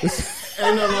 it's good.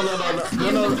 Hey,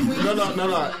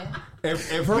 no.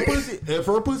 If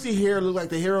her pussy hair look like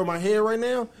the hair on my head right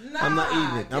now, I'm not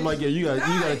eating it. I'm like, yeah, you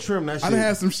gotta trim that shit. I done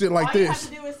had some shit like All you have this.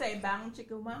 to do is say bound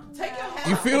chicka bound. Take your hat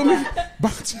You off. feel me?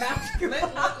 Let's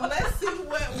see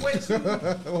what you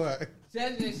What?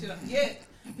 judging this shit on. Yeah.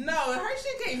 No, her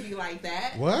shit can't be like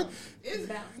that. What? It's,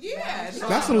 yeah.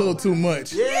 That's a little too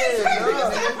much.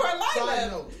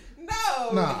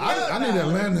 No, I need a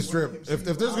landing strip. If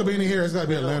there's gonna be any hair, it's gotta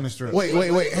be a landing strip. Wait.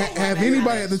 Have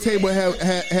anybody at the table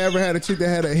ever had a chick that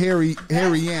had a hairy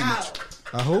yamage?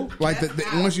 Who? Like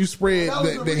once you spread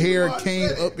the hair came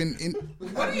up and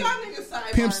What are y'all niggas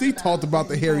side Pimp C talked about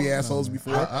the hairy assholes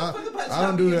before. I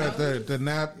don't do that. The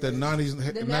 90s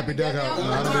nappy dugout. No,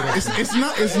 I don't do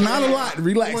that. It's not a lot.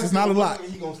 Relax. It's not a lot.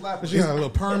 She got a little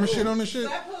perm and shit on this shit.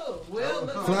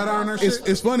 Flat iron her shit.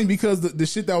 It's funny because the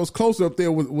shit that was closer up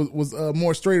there was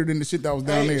more straighter than the shit that was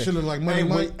down there. Shit look like money,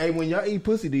 Mike. Hey, when y'all eat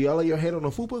pussy, do y'all lay your head on a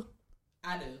fupa?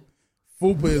 I do.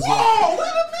 Fupa is like, Oh, wait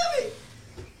a minute.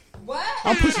 What?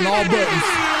 I'm pushing all buttons.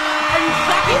 Are you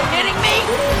fucking kidding me?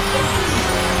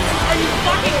 Are you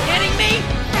fucking kidding me?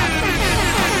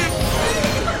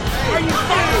 Are you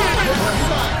fucking?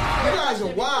 You guys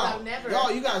are wild.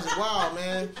 Y'all, you guys are wild,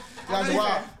 man. You guys are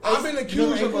wild. I've been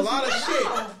accused of a lot of shit.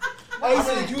 I've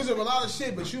been accused of a lot of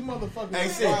shit, but you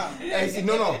motherfuckers are wild. Hey,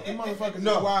 no. You motherfuckers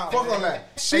are wild. Fuck all that.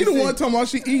 She the one talking about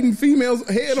she eating females'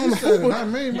 head on the fupa. Not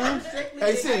me, man.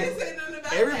 Hey, see,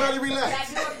 everybody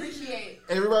relax.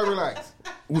 Everybody relax.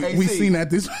 We seen that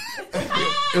this.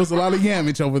 It was a lot of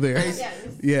yamage over there.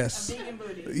 Yes.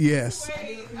 Yes.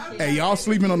 Hey, y'all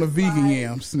sleeping on the vegan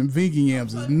yams. And vegan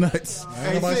yams is nuts.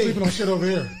 Ain't nobody sleeping on shit over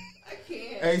here. I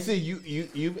can't. Hey, see,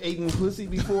 you've eaten pussy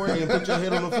before and put your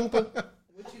head on the fupa?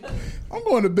 I'm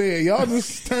going to bed. Y'all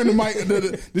just turn the mic,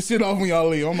 the shit off when y'all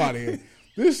leave. I'm out of here.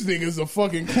 This nigga's a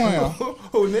fucking clown.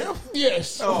 Who, Nim?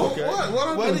 Yes. Oh, okay.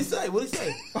 What did he say? What did he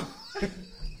say?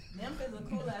 Nymph is a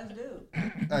cool ass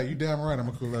dude. Hey, you damn right I'm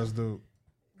a cool ass dude.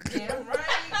 Damn right.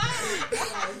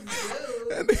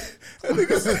 That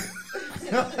nigga said,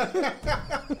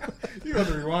 You got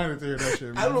to rewind it to hear that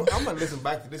shit, man. I don't know. I'm going to listen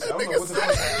back to this. I don't know what the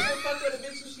fuck. Fuck with a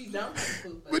bitch if she don't have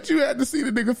fupa. but you had to see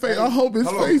the nigga face. I hope his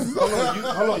face is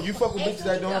Hold on. You fuck with bitches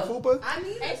that don't have fupa? I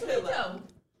need a pillow.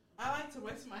 I like to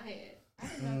rest my head. I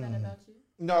didn't know that about you.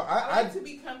 No, I like to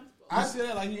be comfortable. I said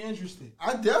that like you're interested.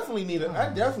 I definitely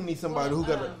need somebody who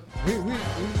got a. We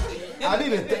I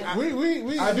need a.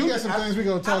 we I do got some things we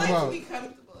gonna I talk like about. to be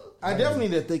comfortable. I definitely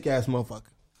need a thick ass motherfucker.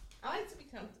 I like to be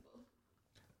comfortable.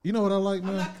 You know what I like, I'm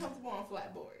man? not comfortable on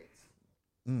flat boards.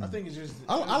 I think it's just.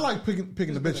 I like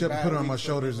picking the bitch up and put her on my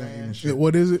shoulders and shit.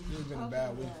 What is it? It's been a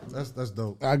bad week. That's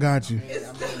dope. I got you.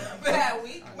 It's been a bad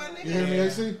week, my nigga. You hear me,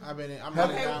 AC? I've been in. I'm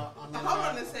Okay, in now. I'm in hold now.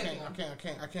 on a second.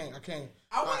 I can't.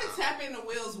 I want to tap into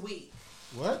Will's week.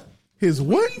 What? His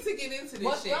what? We need to get into this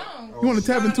What's shit. wrong? You want to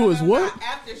tap into his what?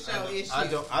 After show issue.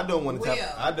 I don't want to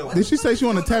tap. I don't. Did she say she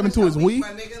want to tap into his week? My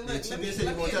nigga, look, she let did me say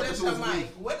you wanna tap adjust into his your mic. week.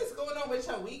 What is going on with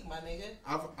your week, my nigga?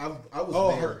 I was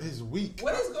Oh, there. his week.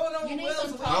 What is going on You with need Will's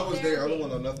some week? I was there. I don't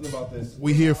want to know nothing about this.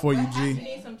 We here for you, You G.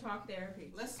 need some talk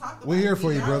therapy. Let's talk about We here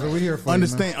for you, brother. We here for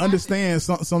Understand? Understand?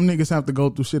 Some niggas have to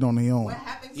go through shit on their own. What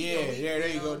happened to Yeah,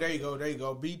 your week? there you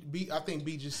go. B, I think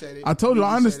B just said it. I told you. B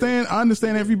I just said understand. I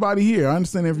understand everybody here. I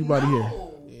understand everybody here. No.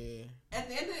 At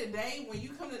the end of the day, when you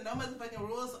come to no motherfucking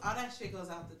rules rules, all that shit goes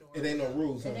out the door. It ain't no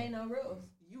rules. It ain't no rules.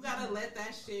 You gotta let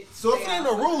that shit. So if it ain't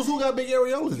no rules, who got big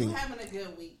areolas? You having a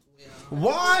good week, Will.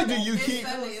 Why do you keep?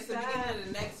 Sunday, it's the beginning of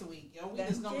the next week. Yo, we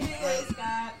just gonna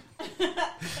Scott.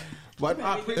 But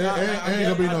ain't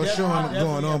gonna be no showing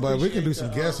going on, but we can do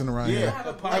some guessing around here.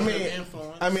 Sunday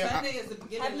is the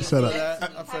beginning. Shut up.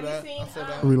 I feel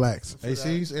that. Relax.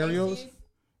 ACs, areolas?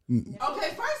 Okay,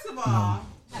 first of all,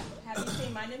 Have you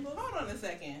seen my new movie? hold on a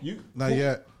second. Not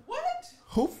yet.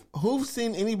 What? Who's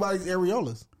seen anybody's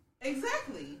areolas?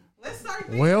 Exactly. Let's start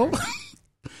there. Well,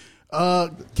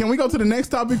 can we go to the next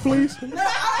topic, please?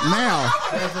 Now.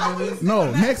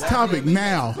 No, next topic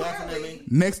now. Definitely.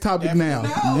 Next topic now.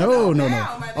 No.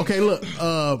 Okay, look.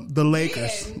 The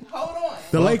Lakers. Ben, hold on.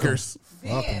 The Lakers.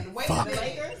 Ben, wait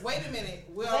a minute.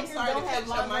 Will, I'm sorry to cut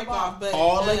your mic off, but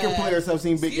All Laker players have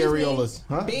seen big areolas.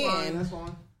 Huh? Ben,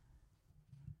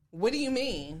 what do you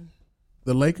mean?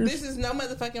 The Lakers? This is no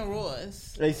motherfucking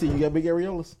rules. AC, you got big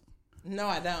areolas? No,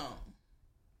 I don't.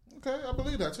 Okay, I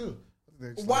believe that too.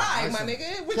 Why, my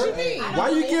nigga? What you mean? Why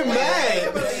you get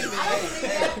mad?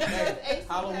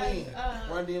 Halloween.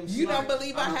 You don't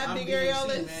believe I have big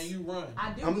areolas? Man, you run.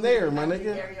 I'm there, my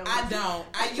nigga. I don't.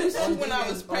 I used to when I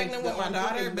was pregnant with my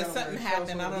daughter, but something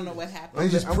happened. I don't know what happened. They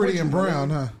just pretty and brown,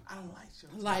 huh? I don't like you.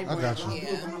 Like, I got you.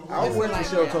 yeah. I was waiting for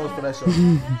show toes for that show.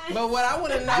 But what I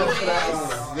want to know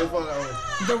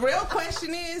is, the real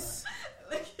question is,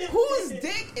 whose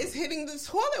dick is hitting the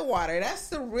toilet water? That's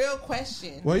the real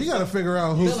question. Well, you got to figure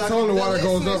out whose toilet water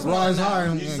goes up, rise high,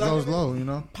 and goes low, you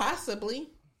know? Possibly.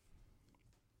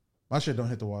 My shit don't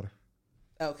hit the water.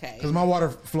 Okay. Because my water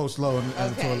flows slow in the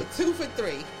Okay, toilet. 2 for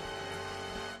 3.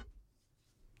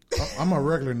 I'm a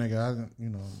regular nigga.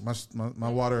 My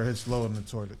water hits slow in the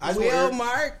toilet.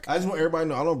 Mark. I just want everybody to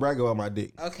know I don't brag about my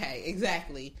dick. Okay,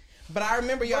 exactly. But I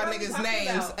remember y'all niggas'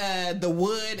 names, The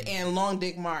Wood and Long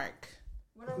Dick Mark.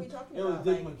 What are we talking It was about?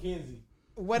 Dick McKenzie.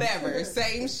 Whatever,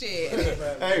 same shit.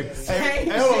 Hey,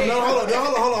 hold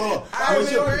on.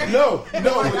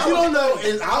 What you don't know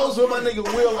is I was with my nigga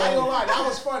Will. I ain't gonna lie, that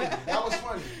was funny.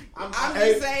 I'm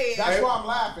just saying. That's why I'm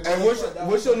laughing. And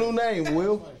what's your new name,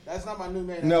 Will? That's not my new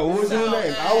name. No, what's your new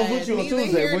name? I was with you on neither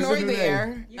Tuesday. here What's nor your new there.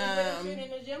 name? You remember shooting in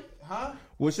the gym? Huh?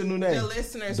 What's your new name? The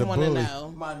listeners The want to bully.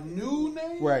 know. My new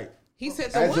name? Right. He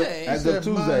said The Wood. As of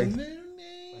Tuesday.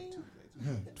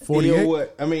 48.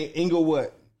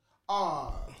 Inglewood.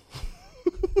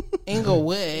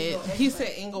 Inglewood. He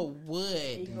said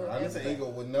Inglewood. I didn't say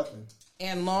Inglewood nothing.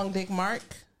 And Long Dick Mark.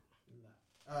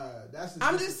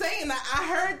 I'm just saying that I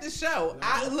heard the show.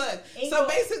 So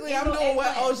basically I'm doing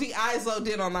what OG Islo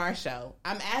did on our show.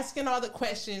 I'm asking all the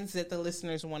questions that the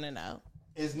listeners want to know.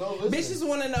 It's no listeners. Bitches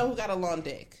want to know who got a long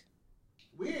dick.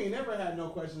 We ain't never had no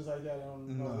questions like that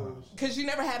on no. Because you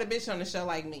never had a bitch on the show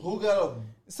like me. Who got a...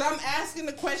 So I'm asking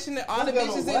the question that all the got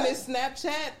a bitches in what? this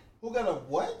Snapchat. Who got a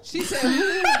what? She said,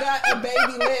 who got a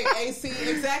baby leg, AC?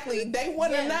 Exactly. They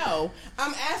want to know.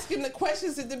 I'm asking the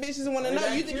questions that the bitches want to know.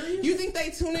 You think they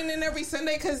tune in every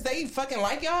Sunday because they fucking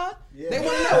like y'all? Yeah. They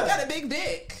want to know who got a big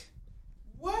dick.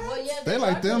 What? Well, yeah, They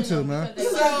like them too, man. The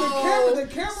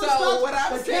camera stops. What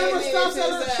I'm the camera saying stops is, at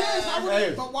her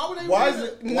chest. But why would they? Why is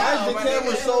the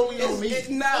camera solely on me?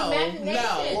 No.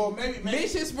 Well, maybe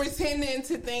bitches pretending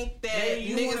to think that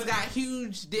niggas got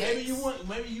huge dicks.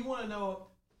 Maybe you want to know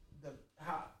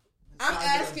how. I'm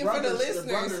asking for the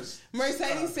listeners.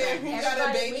 Mercedes said, "Who got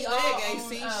a baby leg?"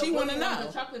 AC. She want to know.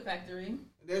 The Chocolate Factory.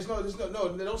 There's no.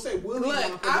 They don't say Willie.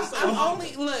 Look, I'm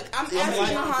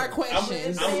asking the hard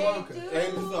questions. I'm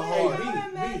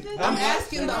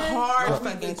asking the hard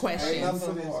fucking questions.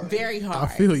 Very hard. I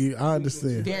feel you. I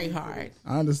understand. Very hard.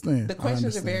 I understand. The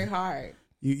questions are very hard.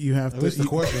 You have to. At least the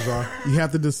questions are. You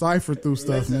have to decipher through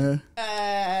stuff, man. You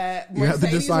have to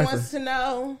Mercedes decipher. wants to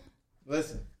know.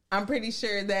 Listen. I'm pretty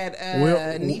sure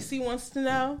that Nisi wants to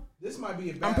know. This might be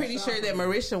a bad I'm pretty sure that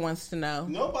Marisha wants to know.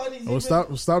 Nobody's Oh,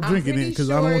 stop drinking it because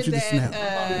I don't want you to snap.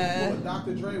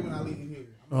 Dr. Dre when I leave here.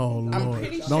 Oh Lord! I'm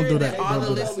pretty Don't sure do that that. all Don't the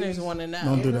do that. listeners want to know.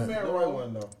 Don't do that.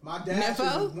 My dad is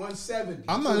Nefo? 170.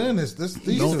 I'm not in this.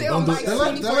 These Don't two. do like The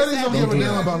ladies don't give a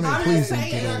damn about me. I'm Please. just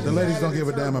saying. The ladies don't give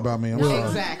a damn about me. I'm sorry.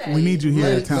 Exactly. We need you here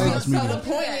at Townhouse So the Media.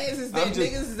 point is that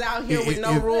niggas is out here with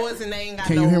no rules and they ain't got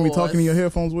Can no you hear me rules. talking in your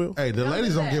headphones, Will? Hey, the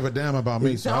ladies don't give a damn about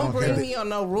me, so I Don't don't bring care. me on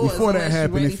no rules. Before that unless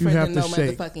happened, ready if you for have the to no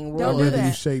shake, motherfucking I'd rules. rather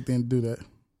you shake than do that.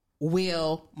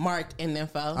 Will, Mark, and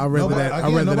Nympho. I'd rather that.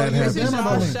 I'd rather that This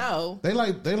happen. is your show. They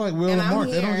like Will and I'm Mark.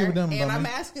 here, They don't give a damn about and I'm me.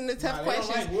 asking the tough Nah, they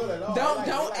questions. don't like Will at all. Don't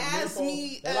They like ask Nympho.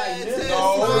 me They to like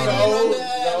Nympho. slide in on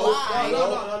the lie.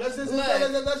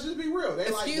 No. Let's just be real.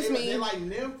 Excuse me. They like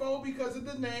Nympho because of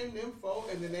the name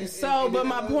Nympho, and then they. So, but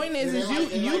my point is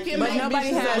you can But make nobody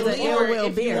bitches has a an ill will believer if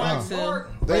you beard. want to.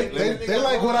 They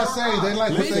like what I say. They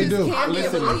like what they Bitches do. can be a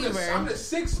I'm believer. the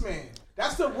sixth man.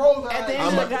 That's the role that At the I.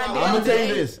 end of the I'm goddamn gonna tell you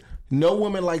day, this: no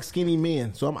woman likes skinny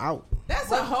men, so I'm out.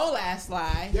 that's a whole ass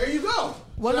lie. There you go.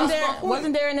 Wasn't So that's my point.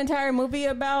 wasn't there an entire movie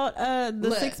about the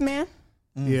Look. sixth man?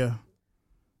 Yeah.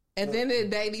 At the end of the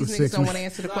day, these The niggas six don't man. want to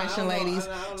answer the question, ladies.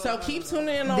 So keep tuning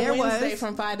in on There Wednesday was.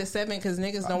 from 5 to 7 because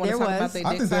niggas don't want to There talk about was. their I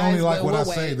dick think they size. only like but what I we'll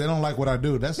say. wait. They don't like what I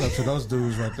do. That's up to those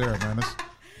dudes right there, man.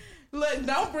 Look,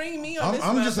 don't bring me on this.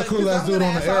 I'm just a motherfucker, cool 'cause ass I'm dude gonna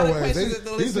on the ask all the airways. questions that the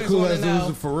These are listeners cool wanna ass know.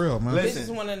 dudes for real, man. Listen.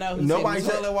 Bitches want to know who's Nobody in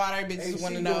check- toilet water. Bitches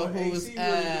want to know who's.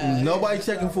 Nobody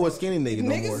checking for a skinny nigga no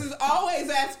more. Niggas is always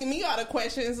asking me all the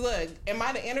questions. Look, am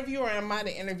I the interviewer or am I the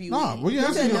interviewee? Nah, we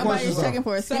answer your Nobody's questions. checking though.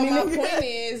 for a So skinny my nigga. point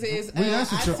is We I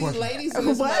answered your see question. ladies in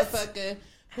this What? motherfucker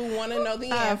who want to know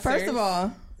the answers. First of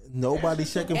all, Nobody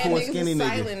checking and for a niggas skinny is nigga.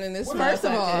 silent in this First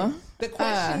of motherfucker. all, the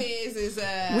question is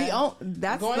we own.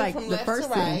 That's going like from the left first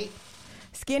to thing. right.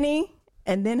 Skinny,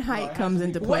 and then height comes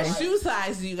into play. What shoe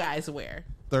size do you guys wear?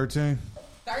 13.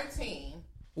 13.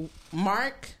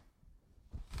 Mark.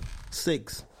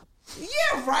 6.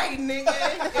 Yeah, right, nigga.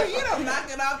 If you don't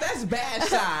knock it off, that's bad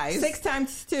size. 6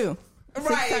 times 2. Right,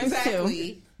 6 times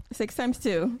exactly. 2. 6 times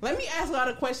 2. Let me ask a lot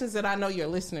of questions that I know your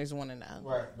listeners want to know.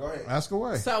 Right, go ahead. Ask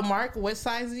away. So, Mark, what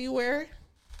size do you wear?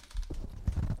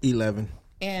 11.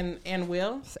 And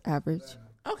Will? It's average.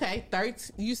 Okay,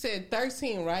 13. You said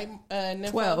 13, right? Nympho?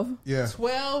 12. Yeah.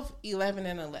 12, 11,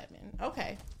 and 11.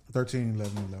 Okay. 13,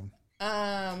 11, 11.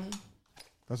 Um,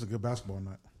 That's a good basketball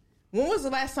night when was the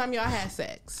last time y'all had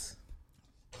sex?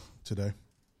 today.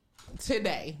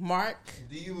 Today, Mark.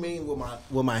 Do you mean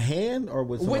with my hand or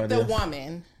with somebody With the else?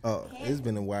 woman. Oh, it's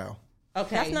been a while.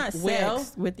 Okay. That's not Will,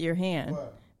 sex with your hand.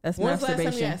 That's when was the last time you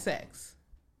masturbation. had sex?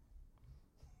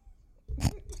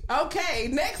 Okay,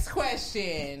 next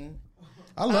question.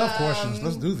 I love questions.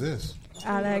 Let's do this.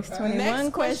 I'll ask 21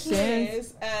 Next question questions,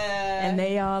 is, and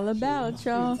they all about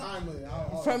y'all.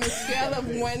 from a scale of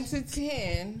 1 to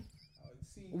 10,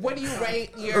 what do you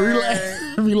rate your...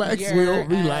 Relax, your, Will.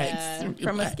 Relax.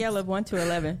 From a scale of 1 to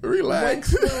 11. 1 Relax.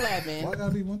 to 11. Why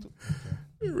gotta be one?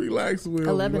 Relax, Will.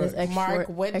 11 is Relax. Mark,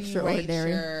 what do you rate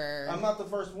extraordinary. your... I'm not the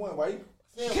first one. Why you?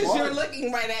 Because you're looking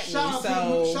right at me, Shout so...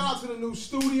 out to the new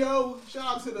studio.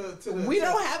 Shout out to the. We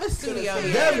don't have a studio That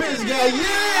yet. bitch got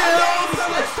yeah.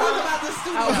 So let's talk about the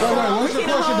studio. Wait, what's your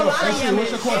question, though? AC,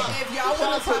 what's your question? If y'all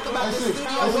want to talk about the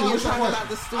studio, we can talk about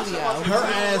the studio. Her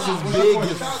ass is big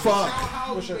as fuck.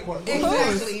 What's your question?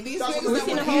 Exactly. These niggas We've that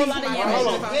seen a want to whole use lot of my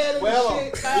yelling. question.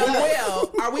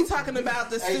 Will, are we talking about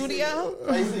the studio?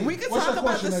 We can What's talk your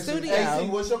about question, the AC? studio.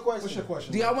 What's your question? What's your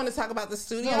question? Do y'all want to talk about the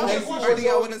studio, No, what's your question? or do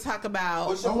y'all want to talk about?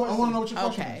 What's I your want to know what your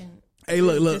question Okay. Hey,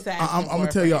 look. Just I'm asking gonna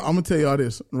for tell a y'all. friend. I'm gonna tell y'all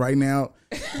this right now.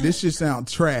 This shit sound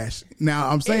trash. Now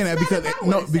I'm saying It's that not because about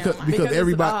what it because sound like. because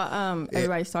everybody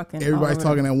Everybody's talking. everybody's all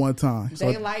talking over. at one time. So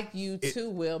They like you too,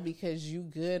 Will, because you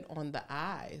good on the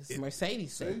eyes.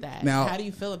 Mercedes said that. Now- How do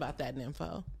you feel about that,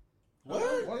 Nympho? Why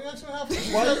you asking how?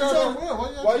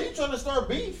 Why you trying to start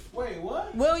beef? Wait,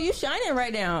 what? Will, you shining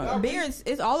right now. Beards,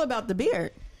 it's all about the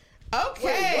beard.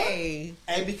 Okay.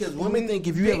 Hey, because women think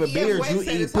if you have a Big beard, West you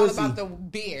said eat it's all pussy. about the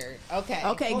beard. Okay.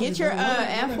 Okay, get your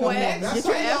F women wet, don't get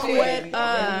your F wet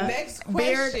Next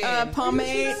beard question.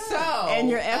 pomade, So, and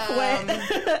your F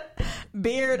wet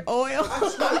beard oil. I'm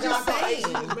just saying.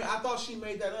 I thought she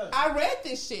made that up. I read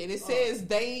this shit. It says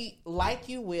they like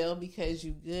you, Will, because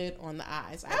you good on the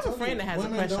eyes. I have a friend that has a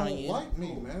Women crush don't on you. like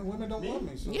me, man. Women don't love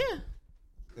me. So Yeah.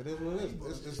 it is what it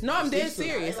is. It's No, I'm it's dead decent.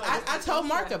 serious. I told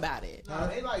Mark about it. Nah,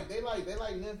 they like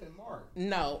Nymph and Mark.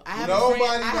 No, I have Nobody a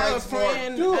friend. I have a likes Mark.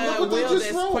 friend, Dude, look what they Will, just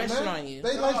that's wrote, question man. on you.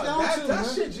 They like y'all too, That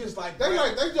man. shit just like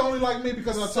They only like me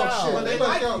because I talk So, shit. but They they like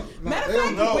like y'all. you. No, Matter they of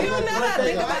fact, don't know. Will, now that I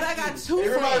think They about it, I got two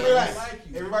Everybody friends. relax.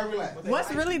 Everybody relax.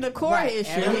 What's really the core Right. issue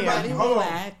Everybody here?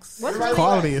 relax. What's Everybody really,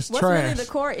 Quality is what's really trash. the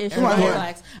core issue Everybody here?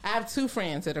 relax. I have two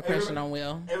friends that are crushing on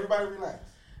Will. Everybody relax.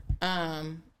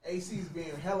 AC's being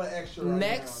hella extra right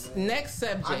Next now, man. next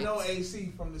subject. I know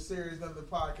AC from the series of the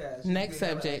podcast. She's Next being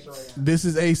hella subject. extra right now. This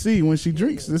is AC when she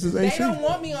drinks. This is They AC. don't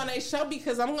want me on their show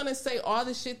because I'm going to say all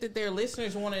the shit that their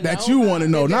listeners want to know. That you wanna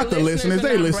know, That not their the listeners. are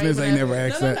They not listeners brave ain't enough. never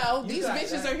asked No, that. no. These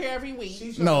bitches are here every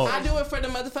week. No. I do it for the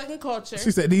motherfucking culture.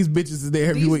 She said these bitches is there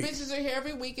every These week. bitches are here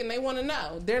every week and they want to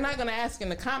know. They're not going to ask in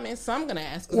the comments, so I'm going to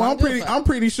ask. 'cause Well, I don't give a I'm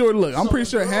pretty sure. Look, I'm pretty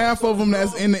sure half of them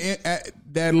that's in the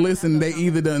that listen, they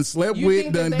either done slept You with,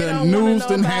 think that done they don't news wanna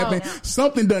done know happen, about-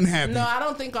 something done happen. No, I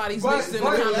don't think all these bitches in the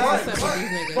comments are slept with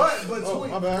these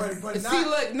niggas. But See,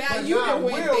 look, now you done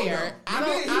went there. I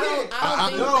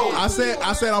don't think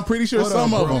I said I'm pretty sure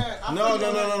some of them. No.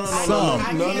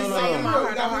 I can't say in my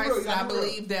heart of hearts that I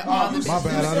believe that all the bitches. My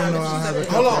bad, I don't know how I have it.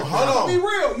 Hold on. Be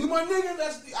real, you my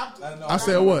nigga. I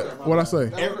said what? What I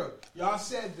say? Y'all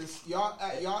said this.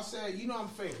 Y'all said you know I'm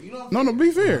fair. You know I'm No, be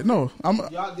fair. No,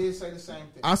 Y'all did say the same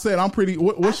thing. I said I'm pretty.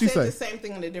 What she said say? the same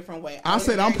thing in a different way. I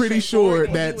said was I'm very pretty sure straightforward,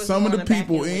 and that he was some of on the back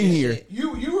people end with in this here. shit.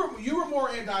 You were more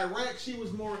indirect. She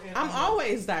was more indirect. I'm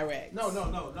always direct. No.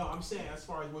 I'm saying as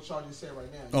far as what y'all just said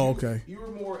right now. Oh, okay. You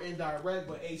were more indirect,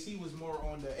 but AC was more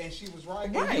on the, and she was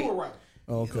right. Right. And you were right.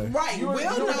 Okay. Right. You were- Will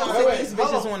you were knows direct. that these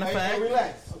bitches want to fuck.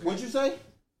 Relax. What'd you say?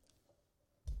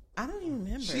 I don't even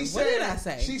remember. She What said, did I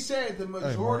say? She said the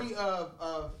majority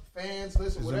of fans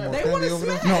listen, whatever. They want to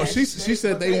smash. No, she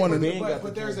said they want to.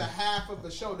 But there's a half of the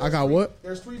show. I got what?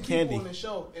 There's 3 people Candy. in the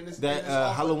show, and it's That, and it's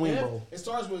off Halloween of Nip. bowl. It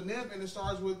starts with Nip, and it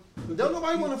starts with. Don't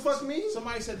nobody want to fuck me?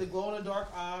 Somebody said the glow in the dark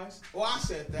eyes. Well, I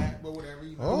said that, but whatever.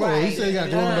 You know. Oh, Right. he said he got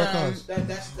glowing dark eyes.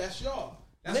 That's y'all.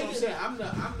 That's what I'm saying. I'm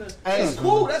the. Hey, It's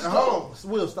cool. That's hold cool. on.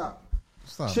 Will, stop.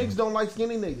 Stop. Chicks don't like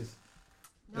skinny niggas.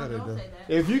 No, Yeah, they don't do. say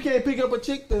that. If you can't pick up a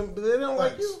chick, then they don't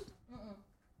like you.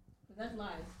 That's lies.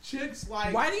 Chicks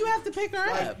like. Why do you have to pick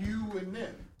her like up? you and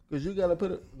Nip? Because you got to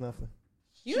put it. Nothing.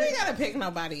 You ain't gotta pick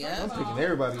nobody I'm up. picking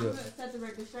everybody I'm up. gonna set the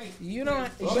record straight. You don't.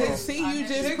 Okay. See, you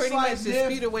just Chicks pretty like much Nip.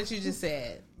 disputed what you just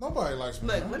said. Nobody likes me.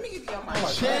 Look, let me give you your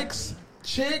mic.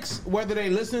 Chicks, whether they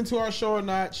listen to our show or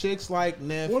not, chicks like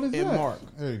Neff What is and that? Mark.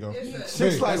 There you go. Chicks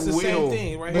Hey, like the same Will.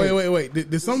 thing right here. Wait.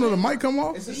 Did some of the mic come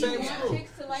off? It's the Do you same want screw.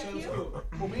 chicks to like you?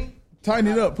 Who, me? Tighten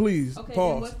it up, please. Okay,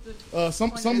 Pause. then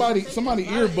what's the Somebody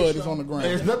earbud is on the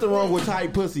There's ground. nothing wrong with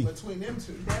tight pussy. Between them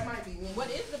two. That might be. What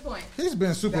is the point? He's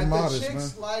been super That the modest, man.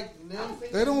 chicks like Neff.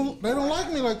 They don't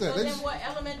like me like that. So They then just, what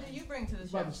element do you bring to the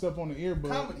show? About to step on the earbud.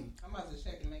 Comedy. I'm about to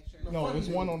check and make sure. No, it's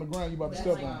one on the ground. You about to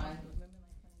step on.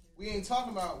 We ain't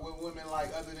talking about what women like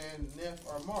other than Neff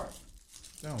or Mark.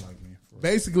 they don't like me.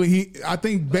 Basically, I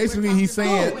think he's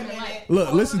saying,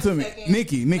 look, listen to me,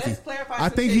 Nikki. I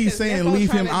think he's saying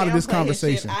leave him out of this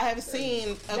conversation. I have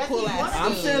seen a cool ass.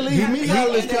 I'm saying leave me out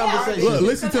of this conversation. Look,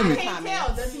 listen to me. I can't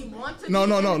tell. Does he want to? No,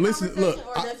 be in the listen, look,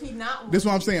 conversation, or does he not? Want This is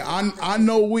what I'm saying. I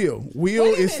know Will. Will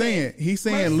Wait a is minute.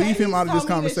 saying leave him out of this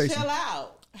conversation. Chill out.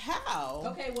 How?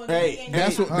 Okay, well, Hey, then he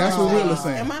That's ain't what Will is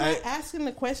saying. Am I not asking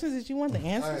the questions that you want the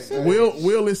answers to?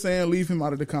 Will is saying leave him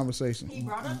out of the conversation. He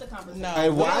brought up the conversation. No. Hey,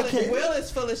 why can't- Will is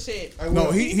full of shit.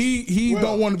 No, he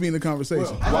don't want to be in the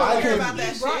conversation. I Why don't care can't- about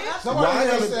that shit. Why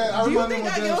gotta- Do you think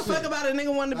I give a fuck about a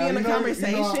nigga wanting to be in a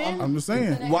conversation? I'm just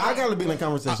saying. Why I gotta be in a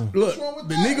conversation? Look,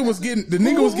 the nigga was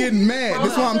getting mad.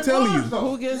 That's what I'm telling you.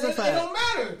 Who gives a It fuck? don't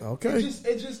matter. Okay.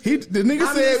 It just The nigga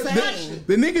I'm said just saying.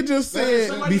 the nigga just said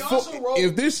somebody before also wrote-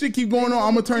 if this shit keep going on,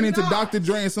 I'm gonna turn into Dr.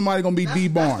 Dre and somebody gonna be D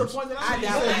That's Barnes. the point that I I'm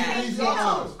doubt saying. that. He needs your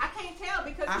house. I can't tell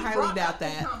because I he highly brought doubt up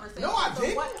this that. conversation. No, I So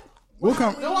didn't. what- We'll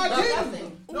come. No, I didn't.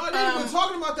 Nothing. No, I didn't. We're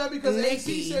talking about that because Nikki,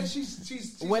 AC said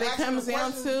she's what it asking comes the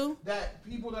down questions to- that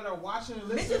people that are watching and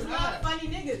listening Bitches love have. funny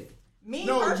niggas. Me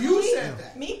No, personally, you said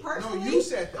that. Me personally, No, you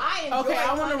said that. I enjoy Okay,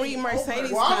 I want to funny read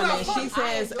Mercedes' Well, I'm not comment. She funny.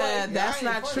 says, I enjoy it. that's I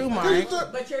not ain't true, funny.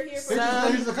 Mark. But you're here for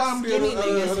Some He's the comedy skinny of the-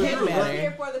 niggas of the hit group, you're right?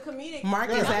 here better. for the comedic. Mark,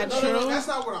 is that No, true? that's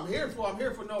not what I'm here for. I'm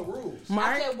here for no rules.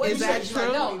 Mark, I said, what is do that you,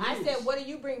 true? No, I said, what do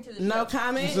you bring to the show? No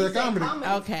comment? He said comedy.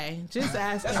 Okay, just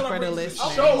asking That's what for I the bring to the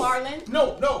listeners. show. Marlon.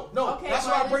 No. Okay, That's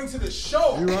what I Marlon. bring to the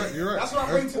show. You're right, you're right. That's what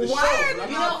I bring to the Why show. are I'm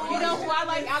You not know funny. who I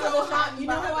like out of the Sean, you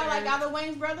know who I like out of the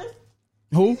Wayne's brothers?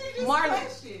 Who?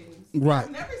 Marlon.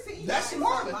 Right. Never seen you That's guys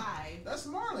Marlon. live. That's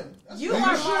Marlon. That's You Marlon.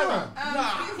 are Sean. Marlon.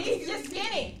 Nah. He's just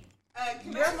skinny.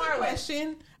 Can You're I ask you a Marlon.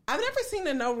 question? I've never seen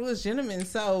the No Rules Gentlemen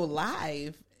so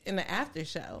live in the after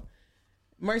show.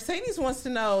 Mercedes wants to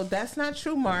know, that's not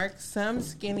true, Mark. Some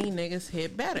skinny niggas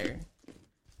hit better.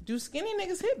 Do skinny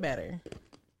niggas hit better?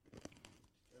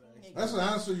 That's the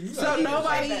answer you So got.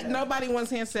 nobody wants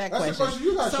to answer that That's the question. question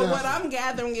you got So to what answer. I'm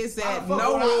gathering is that How the fuck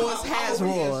no would I- rules how has would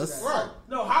we answer rules. that? Right.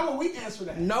 No, how will we answer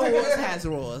that? No rules has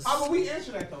rules. How will we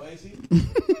answer that though, AC?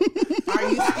 Are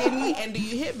you skinny and do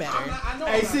you hit better? I know.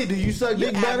 AC, do you suck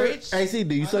dick better? average. AC,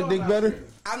 do you suck dick better?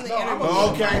 I'm the No, I'm interviewer. a-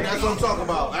 Okay, that's what I'm talking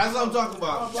about. That's what I'm talking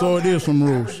about. So it is some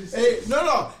rules. Hey,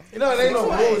 no, it ain't no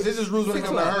what? rules. This is rules when it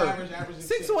comes to her. Average is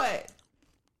 6 what?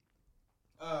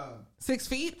 6 6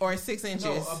 feet or 6 inches?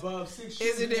 No, above 6 Is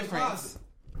shoes a in the difference.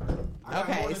 closet. I got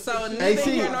more Okay, than so 6 shoes. neither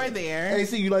AC. here nor there.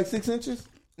 AC, you like 6 inches?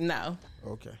 No.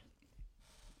 Okay.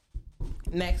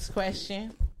 Next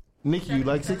question. Nikki, you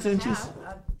like 6 inches?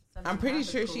 I'm pretty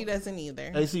sure she doesn't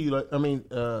either. AC, you like? I mean,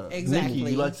 exactly.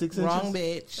 Nikki, you like 6 inches? Wrong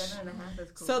bitch. 7.5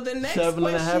 is cool. So the next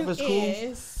 7.5 question is cool?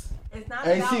 is It's not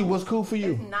AC, about, what's cool for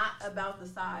you? It's not about the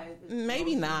size. It's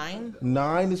maybe 9.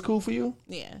 9 is cool for you?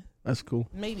 Yeah, That's cool.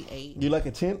 maybe 8. You like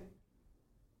a tint?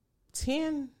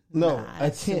 10? No, Nah, a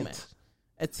that's too tint. much.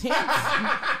 A tint?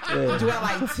 Yeah. Do I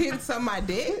like tints on my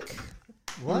dick?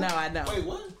 What? No, I don't. Wait,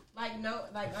 what?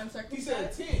 like uncircumcised. He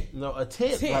said 10. No, a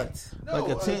tint. Tint. Like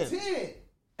a tint. 10.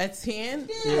 A 10?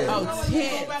 Yeah. Oh, You know, like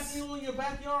you go back tints. in your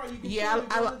backyard. You can Yeah,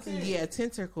 I like 10. yeah,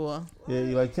 tints are cool. Yeah,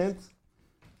 you like tints?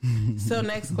 So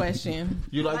next question.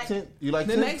 You like tint? You like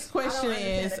The tints? next question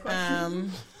is, I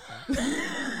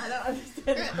don't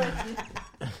understand the question.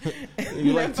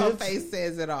 You like Limbo tints? face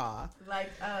says it all. Like,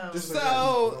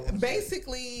 So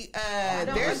basically,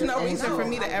 there's no reason for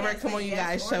me to ever come on you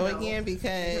guys' show again because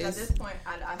at because this point,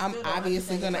 I'm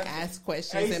obviously going to ask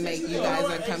questions and make you guys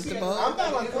uncomfortable. I'm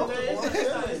not uncomfortable.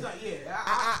 It's not, yeah.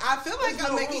 I feel like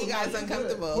I'm making you guys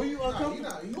uncomfortable. Were you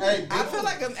uncomfortable? Hey, I feel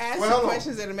like I'm asking hold on.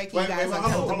 questions that are making you Wait, guys wait, hold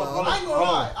on, uncomfortable. hold on. I ain't gonna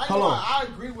lie. Hold on. I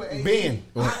agree with AC. Ben,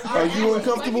 are you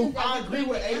uncomfortable? I agree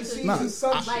with AC Nah. to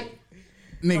some like, shit.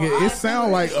 Nigga, it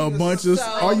sound like a bunch of. So,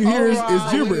 All you hear is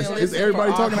overall, gibberish. women It's listen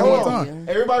everybody for talking at all one three. time.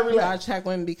 Everybody Y'all relax. track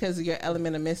women because of your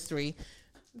element of mystery.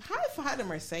 High five to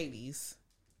Mercedes.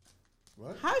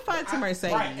 What? High five to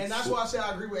Mercedes. Right, and that's why I said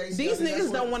I agree with AC. These I think that's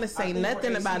niggas don't want to I say think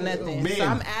nothing what about AC will do. nothing. Men. So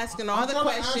I'm asking all the trying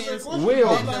to answer questions questions. Will.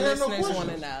 that I'm the not hearing no listeners want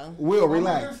to questions. know. Will,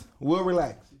 relax. Will,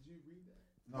 relax.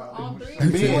 all three. Ben,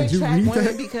 You did you attract read women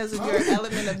that? because of your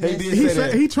element of He did mystery. He say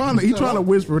said that. he trying to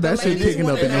whisper. That The shit ladies picking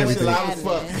up wanna and know what's everything. loud as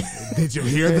fuck. happening. Did you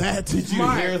hear that? Did you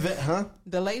Mark. hear that? Huh?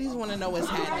 The ladies want to know what's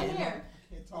Right happening. here.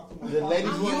 The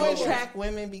ladies You will attract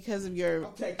women because of your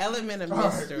element of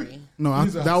mystery. No,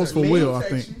 that was for Will. I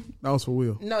think that was for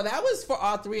Will. No, that was for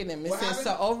all three of them. It says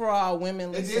so overall women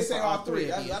It listen did say for all all three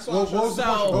three. of you. That's what I was What was the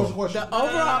question? What was the So question? the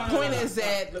overall point is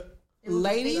that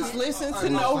ladies listen to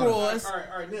no rules. All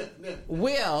right, Nip.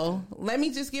 Will, let me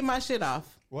just get my shit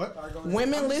off. What?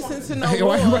 Women listen to no Hey,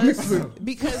 why you rules listen?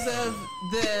 because of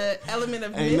the element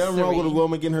of Ain't nothing wrong with a mystery.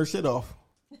 woman getting her shit off.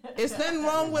 It's nothing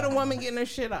wrong with a woman getting her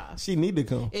shit off. She need to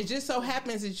come. It just so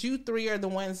happens that you three are the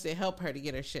ones that help her to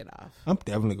get her shit off. I'm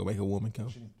definitely gonna make a woman come.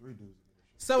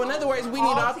 So in other words, we need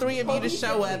all three of you to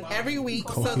show up every week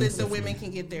so that the women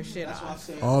can get their shit off.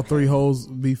 All three hoes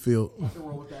be filled.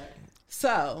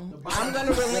 So I'm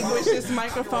gonna relinquish this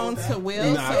microphone to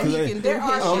Will Nah, so he 'cause can do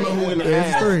I don't know his who in shit. the It's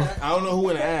ass. three. I don't know who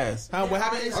in the ass. What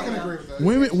happened? I can agree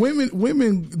with that.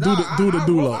 Women do the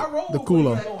dulo, the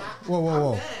culo.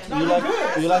 Whoa.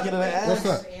 You like it in the ass? What's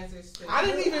that? I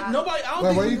didn't even nobody. I don't Wait,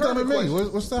 think what are we you heard telling the me?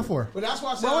 question. What's that for? But that's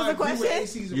why I said What was I the agree with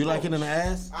question? AC's You like it in the approach.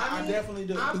 ass? I definitely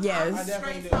do. Yes. I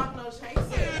definitely do. Stop, no chaser.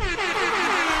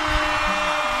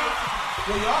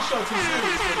 Well, y'all show too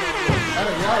serious. Hey,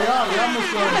 y'all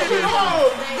missed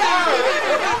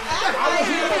I was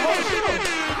here the whole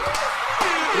show.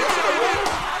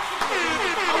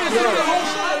 I was here the whole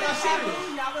show and I said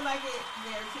it. Y'all would like it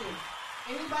there too.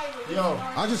 Anybody with Yo,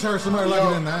 I just heard somebody like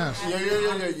it in the ass.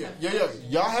 yo.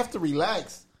 Y'all have to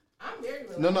relax. I'm very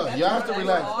relaxed. No, y'all have to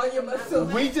relax. all your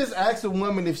muscles. We just asked a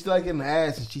woman if she like it in the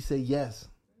ass, and she said yes.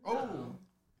 Oh.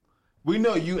 We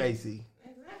know you, AC.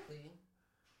 Exactly.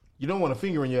 You don't want a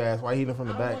finger in your ass while hitting from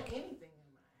the I don't back. want anything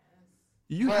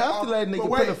in You have to let a nigga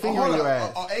But put a finger in hold your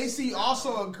up. ass. AC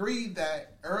also agreed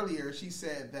that earlier she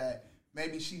said that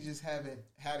maybe she just haven't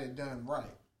had it done right.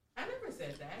 I never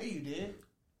said that. Yeah, you did.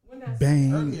 When I said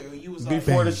Bang. Earlier, you was like,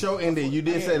 Before the show ended, you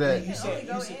did say that. You said,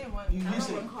 Go you said, in one. you I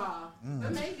said don't recall.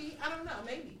 but maybe, I don't know,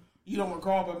 maybe. you don't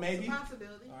recall, but maybe. It's a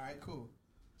possibility. All right, cool.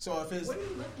 So if it's What are you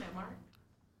looking at,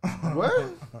 Mark?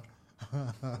 What?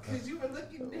 Because you were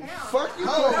looking down. Fuck you.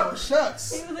 oh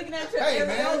shucks, He was looking at your hey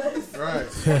man, areolas. Right.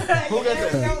 Who got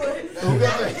that? Who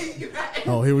got that?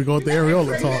 Oh, here we go with the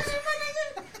areola talk.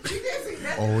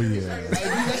 Oh yeah.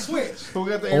 hey, let's switch. Who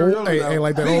got the Oh, areola? hey,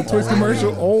 like that old Twitch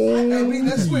commercial. Hey,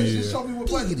 let's Oh switch. Just yeah. show me what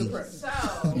button to press.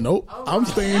 So, Nope, I'm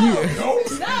staying here. No.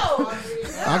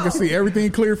 I can see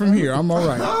everything clear from here. I'm all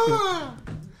right.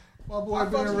 My boy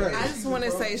being ready. I just want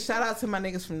to say shout out to my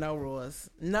niggas from No Rules.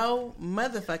 No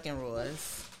motherfucking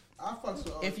rules. I fucks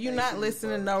with If you're not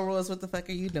listening to No Rules, what the fuck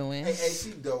are you doing? Hey,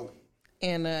 AC dope.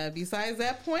 And besides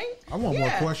that point, I want more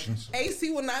questions.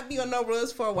 AC will not be on No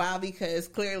Rules for a while because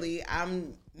clearly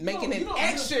I'm making it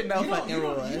extra fucking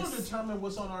rules. You don't determine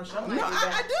what's on our show. No,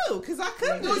 I do, because I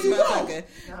couldn't do this motherfucker.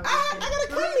 I gotta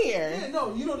come here. Yeah,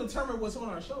 no, you don't determine what's on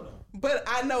our show, though. But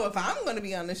I know if I'm going to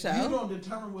be on the show. You don't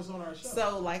determine what's on our show.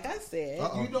 So, like I said.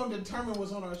 You don't determine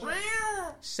what's on our show.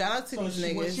 Shout out to these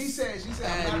niggas. What she said,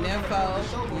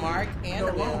 Nympho, Mark, and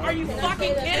Will. Are you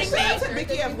fucking kidding me? Shout out to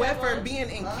Vicky F. Webb for being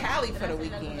in Cali for the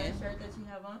weekend. That shirt that you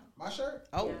have on? My shirt?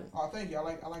 Oh, thank you. I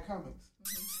like comics.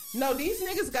 No, these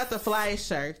niggas got the flyest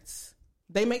shirts.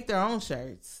 They make their own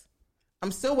shirts.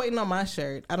 I'm still waiting on my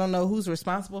shirt. I don't know who's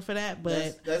responsible for that,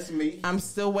 but that's me. I'm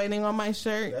still waiting on my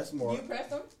shirt. That's more. You press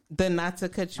them? The not to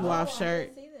cut you off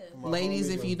shirt. Ladies,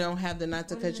 if you don't have the not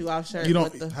to cut you off shirt, You don't.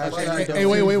 what the fuck are you Hey,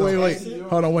 doing? wait.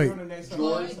 Hold on, wait.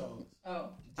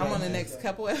 I'm on the next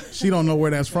couple. She don't know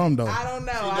where that's from though. I don't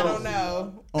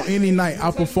know. On any night,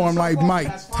 I perform like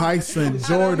Mike Tyson,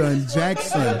 Jordan,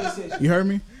 Jackson. You heard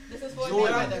me? No.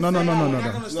 I'm not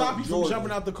going to stop you from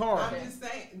jumping out the car. I'm just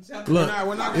saying. Look,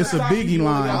 it's a Biggie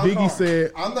line. Biggie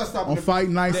said, I'm not stopping on fight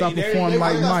nights, I perform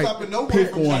like Mike.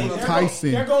 Pick one.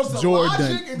 Tyson,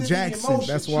 Jordan, Jackson.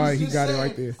 That's why he got it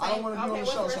right there. I don't want to be on the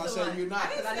show, so I said you're not.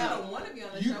 I don't want to be on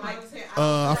the show.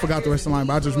 I forgot the rest of the line,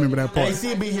 but I just remember that part.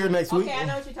 AC be here next week. Okay, I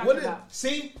know what you're talking about.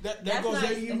 See, that goes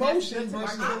the emotion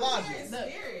versus the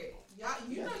logic.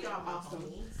 You know y'all awesome.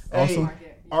 Awesome.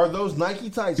 Are those Nike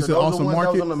tights? You Are said those awesome the ones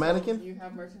that was market? on the mannequin? You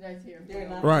have merchandise here.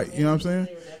 Right, you know what I'm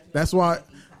saying? That's why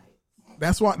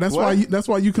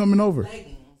you coming over.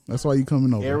 That's why you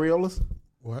coming over. Areolas?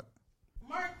 What?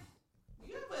 Mark,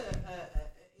 you have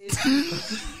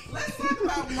let's talk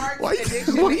about Mark's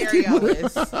addiction to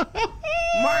areolas.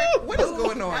 Mark, what is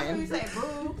going on?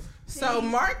 So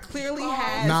Mark clearly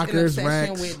has Knockers, an obsession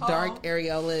racks. with dark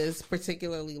areolas,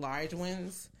 particularly large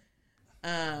ones.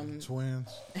 Twins.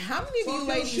 How many of you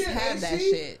ladies have that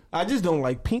shit? I just don't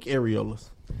like pink areolas.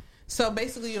 So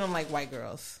basically, you don't like white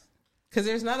girls. Because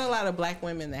there's not a lot of black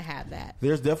women that have that.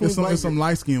 There's definitely There's some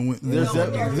light skinned women. There's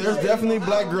definitely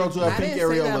black girls who have pink I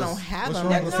areolas. don't have them.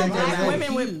 wrong with There's pink no black areolas?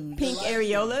 women with pink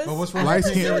areolas. But what's wrong Light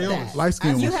with pink skin, areolas? light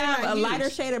skin. You ones. have a lighter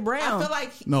shade of I brown. feel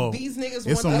like No, these niggas it's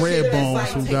want some the red shit that's bones like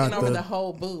who taking got over the- the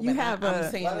whole boob. You And have I'm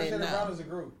a- saying that no. as a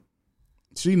group.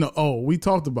 She know. Oh, we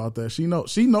talked about that. She know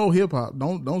hip hop.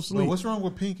 Don't But sleep. what's wrong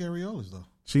with pink areolas though?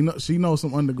 She knows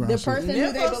some underground The shit. person who they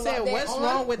Nympho belong said, "What's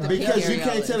wrong with the pink Because you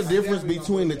can't tell the areolas?" difference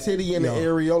between the titty and the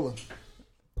areola.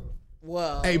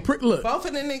 Well, Hey, look. both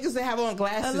of the niggas that have on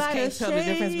glasses A lighter can't tell the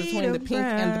difference shade between the of pink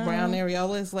and the brown brown.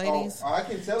 areolas, ladies. I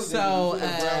can tell the So difference between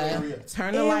the brown area.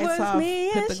 turn the lights off,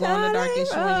 put the glow in the dark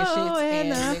issue on your shits,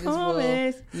 and niggas will know the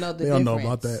They difference. don't know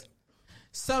about that.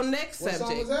 So next What song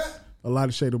subject. was that? A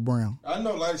lighter shade of brown. I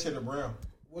know lighter shade of brown.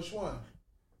 Which one?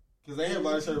 Because they have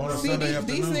lighter shade of brown. See, Sunday these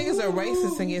afternoon. niggas are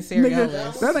racist against Nigga,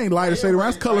 areolas. that ain't lighter shade of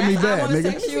brown. That's color me I bad, wanna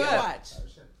nigga. take you watch.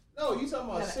 No, you talking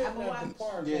about sitting at the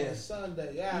park on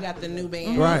Sunday. Yeah. You got the new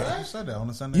band. Right. You said that on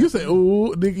a Sunday. You say,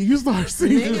 ooh, nigga, you start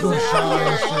singing. Niggas are out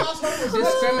here This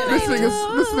discriminating.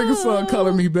 nigga son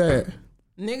color me bad.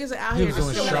 Niggas are out He here was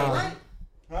doing discriminating. Sean.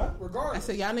 I Regardless.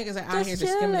 said, y'all niggas are out here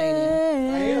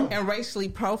discriminating and racially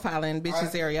profiling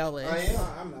bitches' areolas.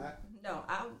 I'm not. No,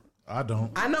 I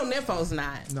don't. I know Nympho's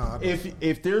not. No, I don't.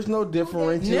 If there's no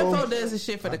differential, Nympho does the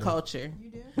shit for the culture.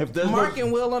 if there's Mark no,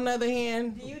 and Will, on the other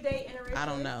hand, do you date interracially? I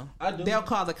don't know. I do. They'll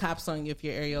call the cops on you if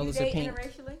your Do you areolas are date pink.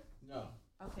 interracially? No.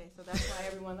 Okay, so that's why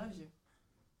everyone loves you.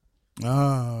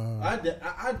 Ah. I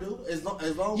do as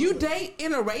long You as date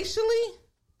interracially?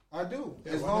 I do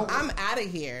as long I'm out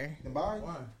of here. Bye.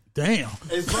 Damn.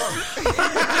 As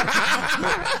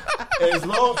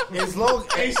long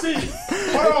AC.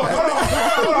 Hold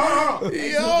on.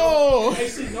 Yo.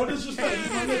 AC, no disrespect. You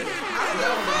my nigga.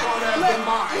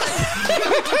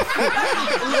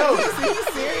 He's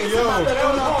serious about the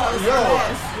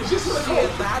It's just for the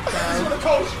culture. It's for the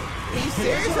culture. He's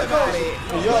serious about it.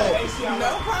 AC,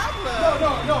 No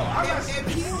problem. No. If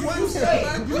he wants to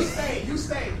You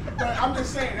stay. But I'm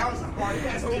just saying, that was a party.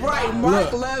 right,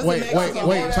 Mark Look, loves wait, the Mexican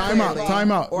wait, man time out, clearly.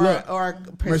 time out. Or, Look, or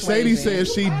Mercedes persuasion.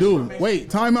 says she do. Wait,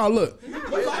 time out. Look,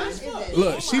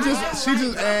 she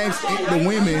just asked the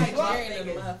women.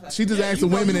 She just asked the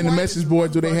women in the message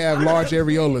board, do they have large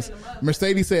areolas?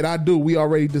 Mercedes said, I do. We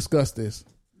already discussed this.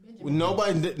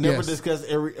 nobody never Yes. discussed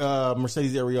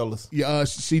Mercedes areolas. Yeah,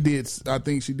 she did. I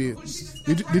think she did.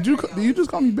 Did you just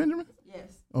call me Benjamin? Yes.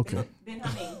 Okay.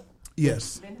 Benjamin.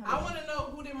 Yes. I want to know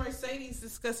who did Mercedes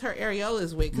discuss her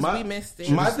areolas with, because we missed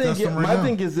it. My thing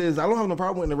discuss them is I don't have no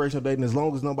problem with interracial dating as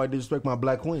long as nobody disrespect my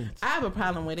black queens. I have a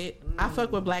problem with it. I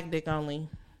fuck with black dick only.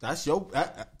 That's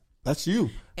that's you.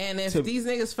 And if these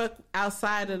niggas fuck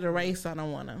outside of the race, I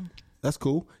don't want them. That's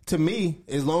cool. To me,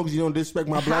 as long as you don't disrespect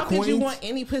my black How could queens. you want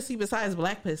any pussy besides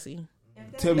black pussy?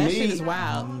 To That me, shit is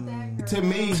wild. To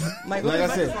me, like I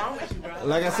said,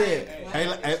 like I said,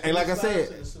 and like I said,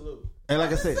 and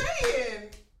like I said, Saying.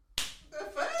 The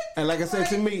fuck? and like I said,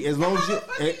 to me, as long as you,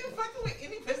 fucking with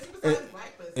any pussy besides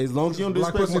black pussy. as long as you don't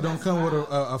Black pussy disrespect, don't come with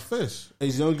a fish.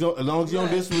 as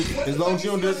long as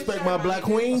you don't disrespect my black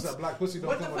queens. Black pussy don't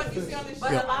What the come with a fuck you fish. see on this But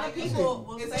shit? a lot of people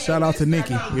will say Shout out to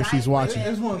Nikki if she's watching.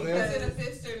 There's one Is there. it a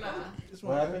fist or not?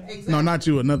 Exactly. No, not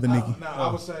you. Another Nikki. Now,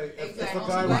 I would say if a Exactly.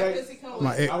 guy Black date, pussy come My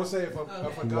with ex- I would say if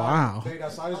a guy Wow. date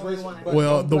outside his race. but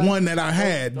Well, don't the black- one that I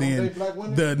had don't then, date black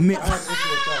women, the I Nick. have issue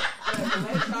with that.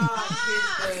 Let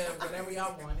y'all get whenever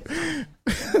y'all want it.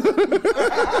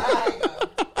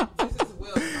 This is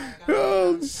Will.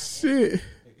 Oh shit!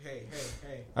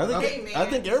 I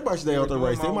think everybody should stay out the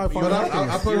race. They might find But out.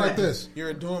 I put it like this.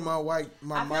 You're doing my I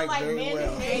feel mic like very men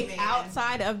well. who date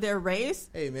outside of their race.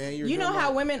 Hey man, you're You know doing how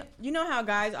my- women, you know how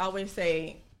guys always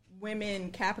say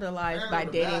women capitalize by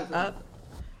dating up.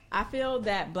 I feel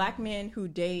that black men who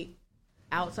date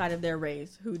outside of their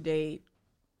race, who date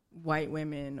white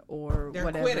women or They're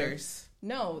whatever, quitters.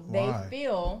 no, they Why?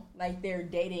 feel like they're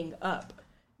dating up.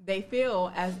 They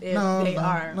feel as if No, they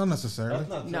are. not necessarily.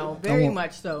 No, very won't-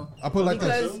 much so. I put it like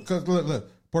this. Because look,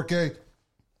 porque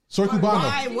soy cubano.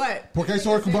 Why? What? Porque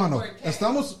soy cubano.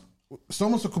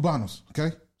 Somos cubanos,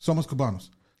 okay? Somos cubanos.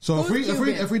 So Who's if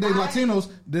we date Latinos,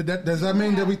 does that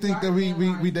mean that we think that we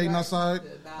dating outside,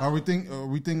 or we think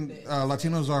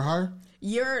Latinos are higher?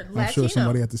 You're Latino. I'm sure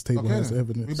somebody at this table Okay. has We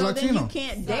evidence. So then you Latino.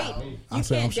 can't date. I You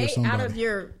say I'm can't sure date out somebody. of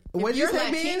your. If What'd you you're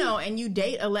say, Ben? Latino and you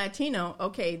date a Latino,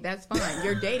 okay, that's fine.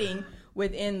 You're dating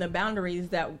within the boundaries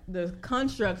that the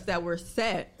constructs that were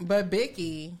set But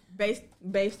Bicky,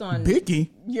 based on Picky.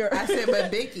 I said,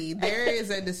 but Bicky, there is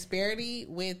a disparity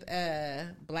with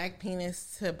black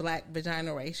penis to black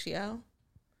vagina ratio.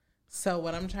 So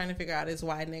what I'm trying to figure out is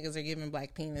why niggas are giving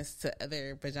black penis to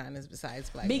other vaginas besides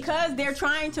black. because they're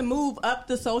trying to move up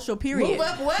the social period. Move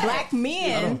up what? Black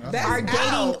men That's are dating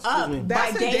out. up by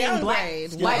That's a dating black,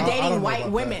 downgrade. by I don't dating know white about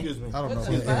that. women. Excuse me. I don't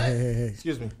know. Hey.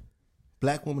 Excuse me.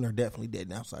 Black women are definitely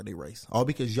dating outside their race. All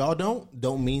because y'all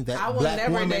don't mean that I will black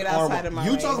never women date are. outside of my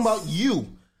you race. talking about you?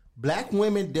 Black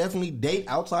women definitely date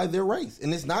outside their race,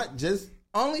 and it's not just.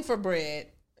 Only for bread,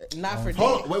 not for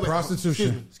Hold dick. on, wait.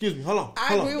 Prostitution. Excuse me. Hold on. I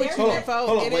hold on, agree with you, hold on, Defo.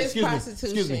 hold on, It wait, is excuse me,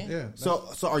 prostitution. Excuse me. Yeah,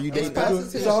 So are you dating?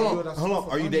 prostitution. So That's hold on. for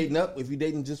Are you money. dating up? If you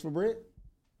dating just for bread?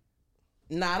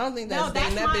 No, I don't think No, that's that's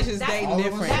dating up. my- It's just that's- dating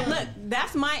different. That, look,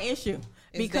 that's my issue.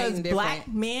 It's Because dating black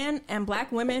different. men and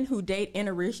black women who date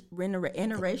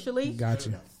interracially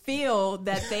Gotcha. feel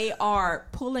that they are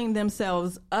pulling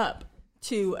themselves up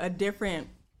to a different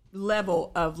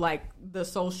level of like the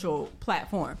social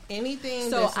platform. Anything.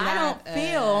 So that's I not, don't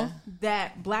feel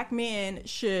that black men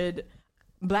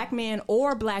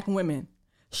or black women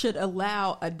should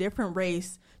allow a different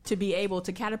race to be able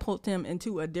to catapult them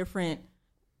into a different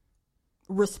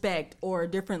respect or a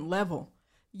different level.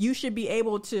 You should be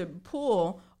able to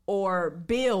pull or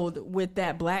build with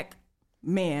that black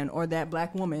man or that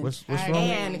black woman. What's and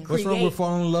wrong? What's wrong create- with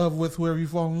falling in love with whoever you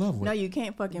fall in love with? No, you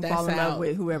can't fucking That's fall in love out.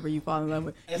 with whoever you fall in love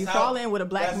with. That's You out. fall in with a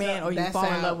black That's man out. or you That's fall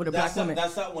in out. love with a black woman.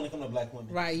 That's not when it comes to black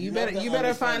women. Right. You have better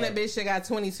to find a understand bitch that got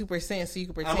 22% so you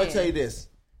can pretend. I'm gonna tell you this.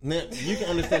 Now, you can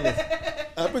understand this.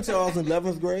 Up until I was in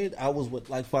 11th grade, I was with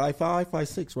like 5'5",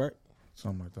 5'6", right?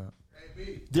 Something like that.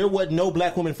 There wasn't no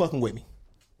black woman fucking with me.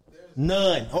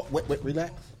 None. Oh, wait,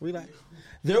 relax.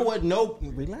 There was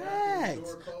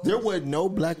no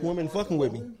black woman fucking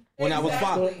with me when I was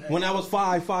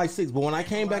 5'6". But when I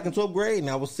came back in 12th grade and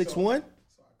I was 6'1",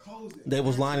 they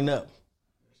was lining up.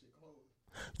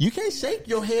 You can't shake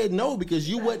your head no because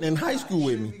you wasn't in high school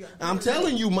with me. I'm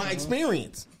telling you my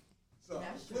experience.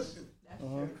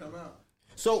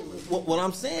 So what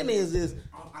I'm saying is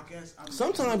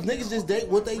sometimes niggas just date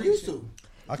what they used to.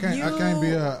 I can't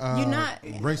be a you're not-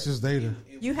 racist dater.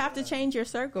 You have to change your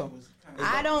circle.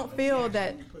 I don't feel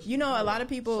that, a lot of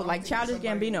people, like Childish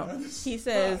Gambino, he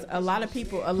says a lot of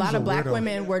black weirdo.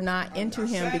 women were not into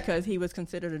him because he was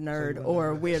considered a nerd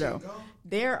or a weirdo.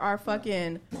 There are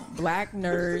fucking black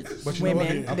nerds, But you know what?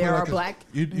 women. I put There it are like this. black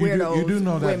You weirdos, do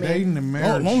know that women. dating and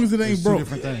marriage as long as it ain't is broke. two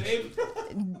different things.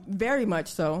 Very much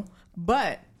so.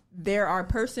 But there are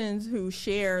persons who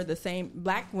share the same,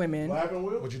 black women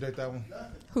Would you date that one?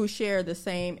 who share the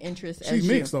same interests She as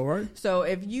mixed you. though, right? So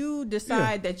if you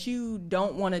decide that you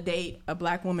don't want to date a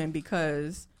black woman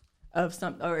because of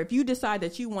or if you decide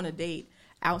that you want to date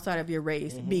outside of your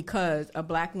race because a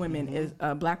black woman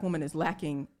is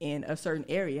lacking in a certain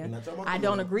area, I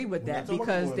don't agree with that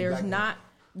because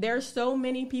there's so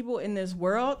many people in this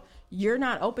world. You're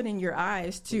not opening your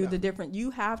eyes to the different.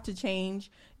 You have to change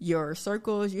your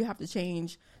circles. You have to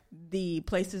change the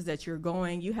places that you're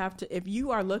going. You have to, if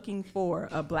you are looking for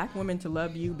a black woman to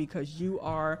love you because you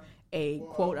are a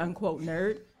quote unquote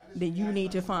nerd, then you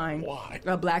need to find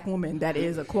a black woman that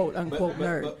is a quote unquote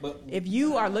nerd. If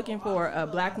you are looking for a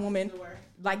black woman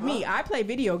like me, I play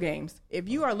video games. If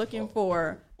you are looking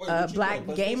for a black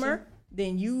gamer,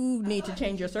 then you need to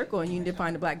change your circle and you need to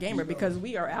find a black gamer because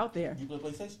we are out there. You play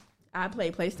PlayStation? I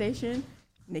play PlayStation.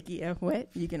 Nikki F. Wet.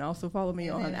 You can also follow me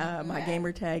on my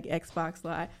gamer tag Xbox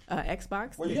Live.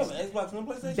 Xbox. Wait, you have an Xbox and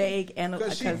a PlayStation? Vague Antelope.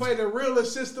 Because she played the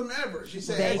realest system ever. She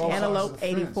said Vague Antelope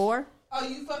 84. Oh,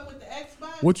 you fuck with the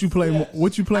Xbox? What you play?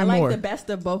 What you play I like more? the best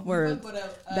of both worlds.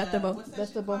 Best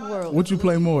of both worlds. What you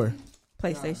play more?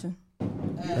 PlayStation.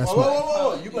 That's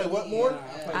Whoa. You play what more?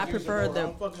 I prefer the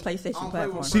PlayStation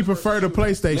platform. She preferred the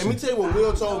PlayStation. Let me tell you what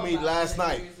Will told me last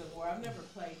night. I've never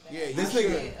played that. Yeah, this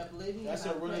nigga. That's a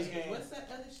Rulez game. What's that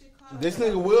other shit called? This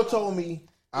nigga Will told me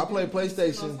I play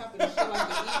PlayStation.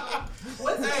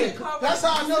 What's that shit called? That's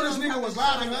how I know this nigga was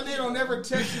lying. That nigga don't never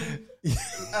text you.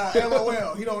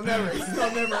 LOL. He don't never.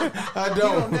 I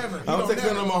don't. I'm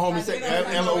texting on my homie say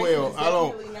LOL. I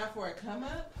don't. Not for a come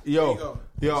up. Yo,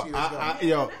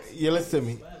 listen to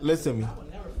me.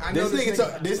 I know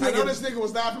this nigga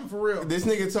was laughing for real. This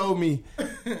nigga told me,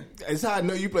 it's how I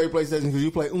know you play PlayStation because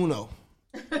you play Uno.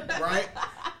 Right?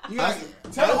 You got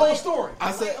tell the whole story.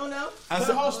 I said, tell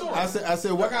the whole story. I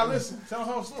said, what? I gotta listen. Tell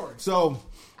the whole story. So,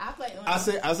 I play Uno. I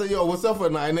said, yo, what's up for the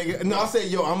night, nigga? No, I said,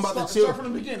 yo, I'm about to chill. Start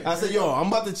from the beginning. I said, yo, I'm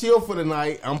about to chill for the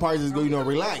night. I'm probably just going to,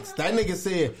 relax. That nigga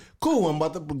said, cool, I'm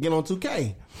about to get on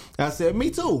 2K. I said,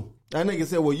 me too. That nigga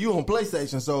said, well, you on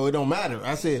PlayStation, so it don't matter.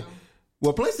 I said,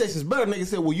 well, PlayStation's better. Nigga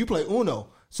said, well, you play Uno.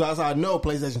 So I said, I know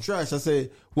PlayStation trash. I said,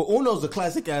 well, Uno's a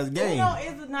classic ass game. Uno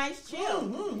is a nice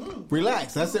chill.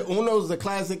 Relax. I said, Uno's a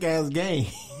classic ass game.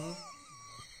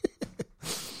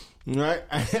 Right?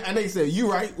 And they said, you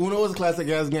right. Uno is a classic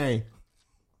ass game.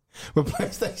 But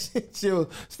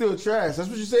PlayStation still trash. That's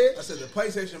what you said? I said the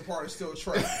PlayStation part is still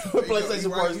trash.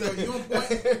 PlayStation part is still you on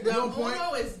point. You on point.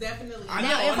 Uno is definitely.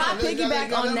 Now, if I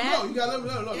piggyback on that, you gotta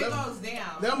let him it goes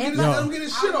down. Let him get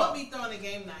his shit I off. will be throwing a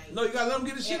game night. No, you gotta let him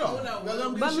get his shit off. but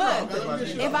look,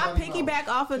 if I piggyback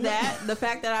off of that, the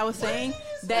fact that I was saying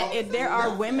that if there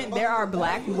are women, there are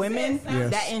black women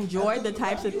that enjoy the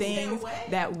types of things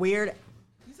that weird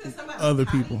Other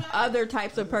people. other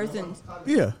types of persons,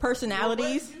 Yeah.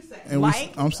 personalities, And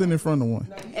like I'm sitting in front of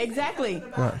one. exactly.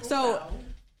 Right. So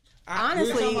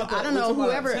honestly, I don't know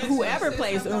whoever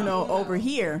plays Uno over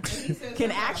here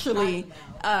can actually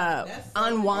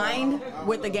unwind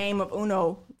with the game of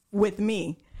Uno with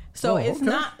me. So it's okay.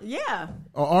 not, yeah.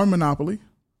 Or Monopoly.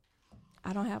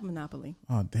 I don't have Monopoly.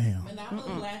 Oh, damn.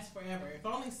 Monopoly lasts forever. If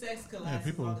only sex could last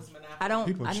as long as Monopoly.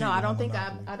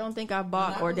 I don't think I've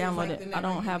bought or downloaded. I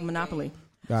don't have Monopoly.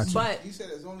 Gotcha. But He said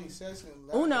it's only sex and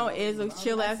Uno is a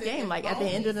chill ass game. Like at the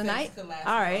end of the night,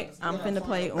 all right, I'm finna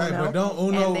play Uno. Hey, but don't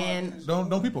Uno? And then,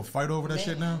 Don't people fight over that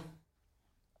shit now?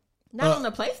 not on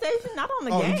the PlayStation, not on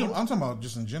the game. I'm talking about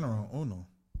just in general Uno.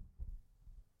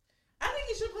 I think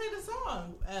you should play the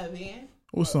song, man.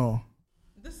 What song?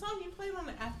 The song you played on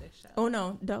the after show.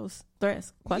 Uno, dos,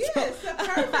 tres, cuatro. Yeah, it's the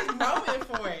perfect moment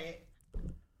for it.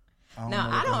 Now,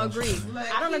 I don't agree.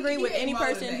 I don't agree with any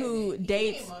person who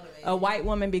dates a white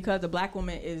woman because a black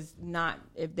woman is not,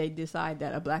 if they decide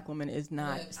that a black woman is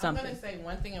not something. I'm going to say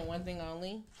one thing and one thing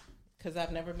only, because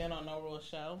I've never been on No Rules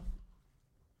show.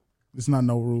 It's not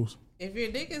No Rules. If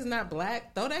your dick is not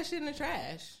black, throw that shit in the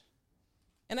trash.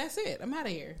 And that's it. I'm out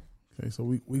of here. Okay, so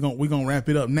we gonna wrap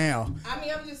it up now. I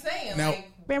mean, I'm just saying. Now- like,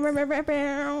 That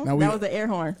was the air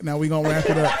horn. Now we gonna wrap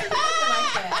it why up. you looking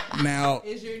like that? Now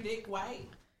Is your dick white?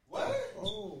 what?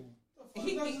 Oh.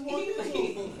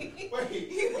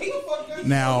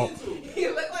 Now, He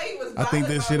looked like he was I think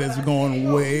this shit is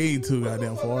going way too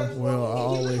goddamn far. Well, I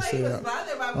always say that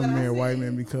I'm married white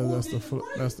man because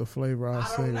that's the flavor I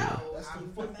say.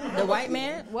 The white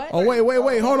man? What? Oh wait,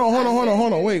 hold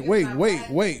on,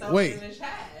 wait.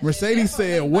 Mercedes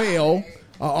said, "Well,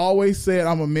 I always said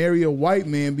I'm a marry a white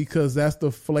man because that's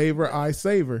the flavor I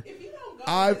savor.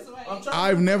 I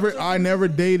never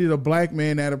dated a black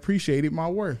man that appreciated my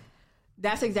worth."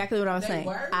 That's exactly what I was saying.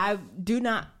 I do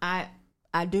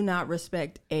not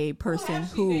respect a person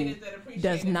who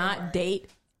does not date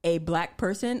a black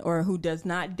person or who does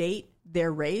not date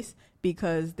their race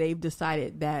because they've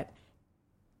decided that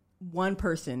one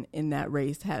person in that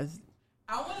race has.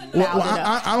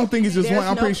 I don't think it's just one.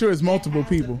 I'm pretty sure it's multiple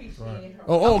people. Right.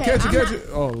 Okay, catch it.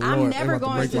 Oh, Lord. I'm never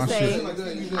going to say.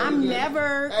 Shit. I'm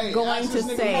never going to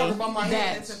say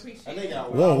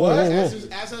that. Whoa.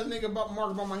 Ask that nigga about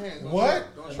Mark about my hands.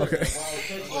 What? Don't trip. Okay.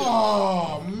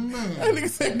 Oh man, That nigga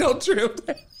said don't trip.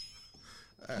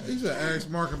 He said, ask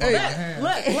Mark about my hand.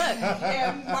 Look.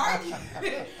 Yeah,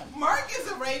 Mark is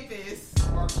a rapist.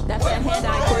 That's that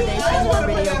hand-eye coordination for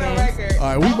video games.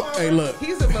 All right, hey, look.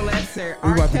 He's a molester.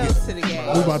 We about to the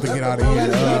game. We about to get out of here.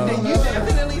 You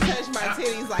definitely touched my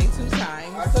titties like 2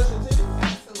 times. I touched your titties?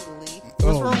 Absolutely.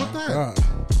 What's wrong with that? God.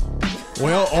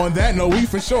 Well, on that note, we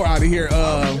for sure out of here.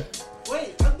 I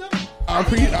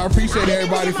appreciate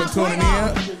everybody for tuning in.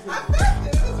 I felt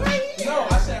it. It was right here. No,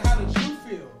 I said, how did you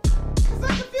feel? Because I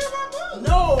can feel my boobs.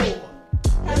 No.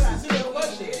 This is your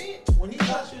question. When he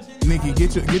touched your titties. Nikki,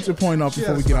 get your point off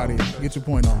before we get out of here. Get your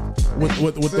point off. With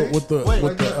the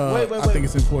I think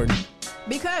it's important.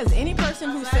 Because any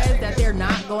person who says that they're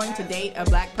not going to date a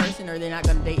black person or they're not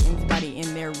going to date anybody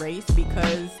in their race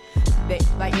because they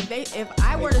like if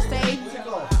I were to say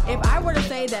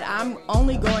that I'm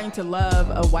only going to love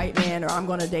a white man or I'm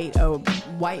going to date a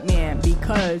white man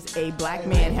because a black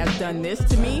man has done this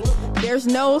to me,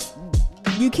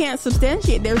 you can't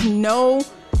substantiate. There's no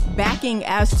backing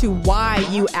as to why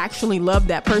you actually love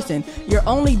that person. You're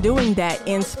only doing that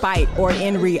in spite or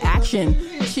in reaction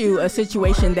to a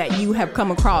situation that you have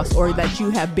come across or that you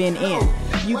have been in.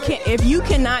 If you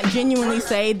cannot genuinely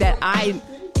say that I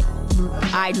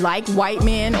like white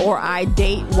men or I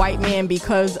date white men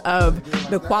because of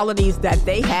the qualities that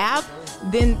they have,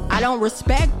 then I don't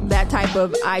respect that type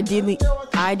of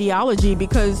ideology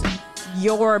because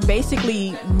you're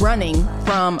basically running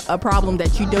from a problem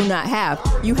that you do not have.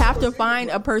 You have to find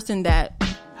a person that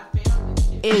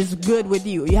is good with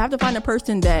you. You have to find a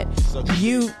person that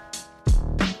you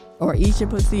or eat your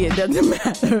pussy, it doesn't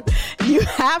matter. You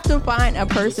have to find a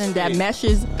person that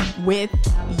meshes with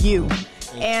you.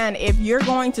 And if you're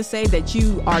going to say that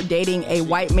you are dating a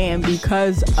white man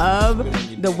because of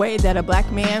the way that a black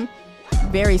man,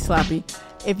 very sloppy.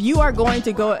 If you are going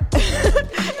to go,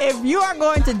 if you are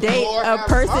going to date a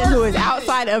person who is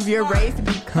outside of your race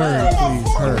because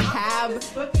you have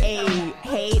a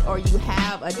hate or you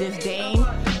have a disdain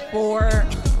for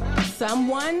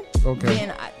someone,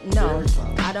 then I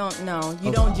don't know.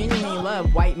 You don't genuinely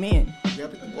love white men.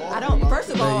 I don't. First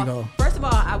of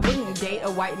all, I wouldn't date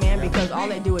a white man because all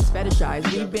they do is fetishize.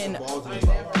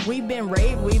 We've been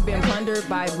raped, we've been plundered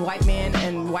by white men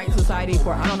and white society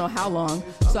for I don't know how long.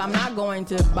 So I'm not going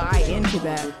to buy into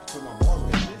that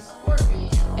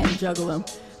and juggle them.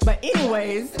 But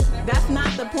anyways, that's not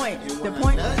the point. The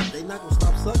point is they're not gonna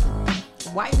stop sucking.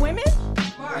 White women?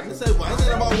 I didn't say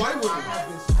about white women.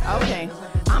 Okay.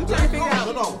 I'm trying to figure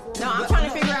out. No, I'm trying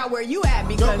to figure out where you at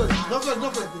because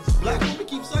black women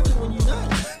keep sucking when you're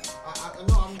not.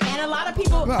 And a lot of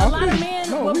people, a lot of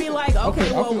men will be like,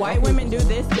 okay, well, white women do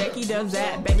this, Becky does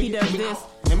that, Becky does this.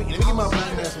 Let me give my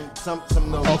black man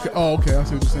some notes. Okay. Oh, okay. I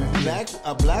see what you're saying.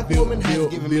 A black woman has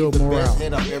given me the best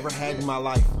head I've ever had in my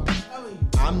life.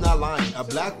 I'm not lying.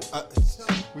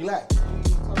 Relax.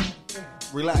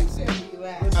 Relax.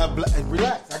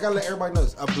 I gotta let everybody know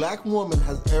this. A black woman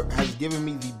has given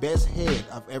me the best head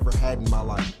I've ever had in my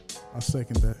life. I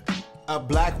second that. A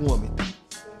black woman.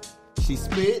 She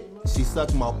spit. She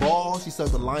sucked my balls. She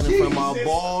sucked the lining from my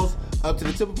balls up to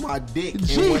the tip of my dick. And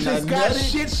Jesus when I got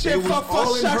nutted, shit it was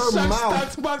all in her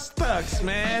mouth. Stucks,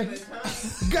 man.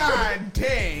 God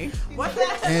dang. What's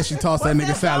that? And she tossed that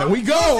nigga salad. We go.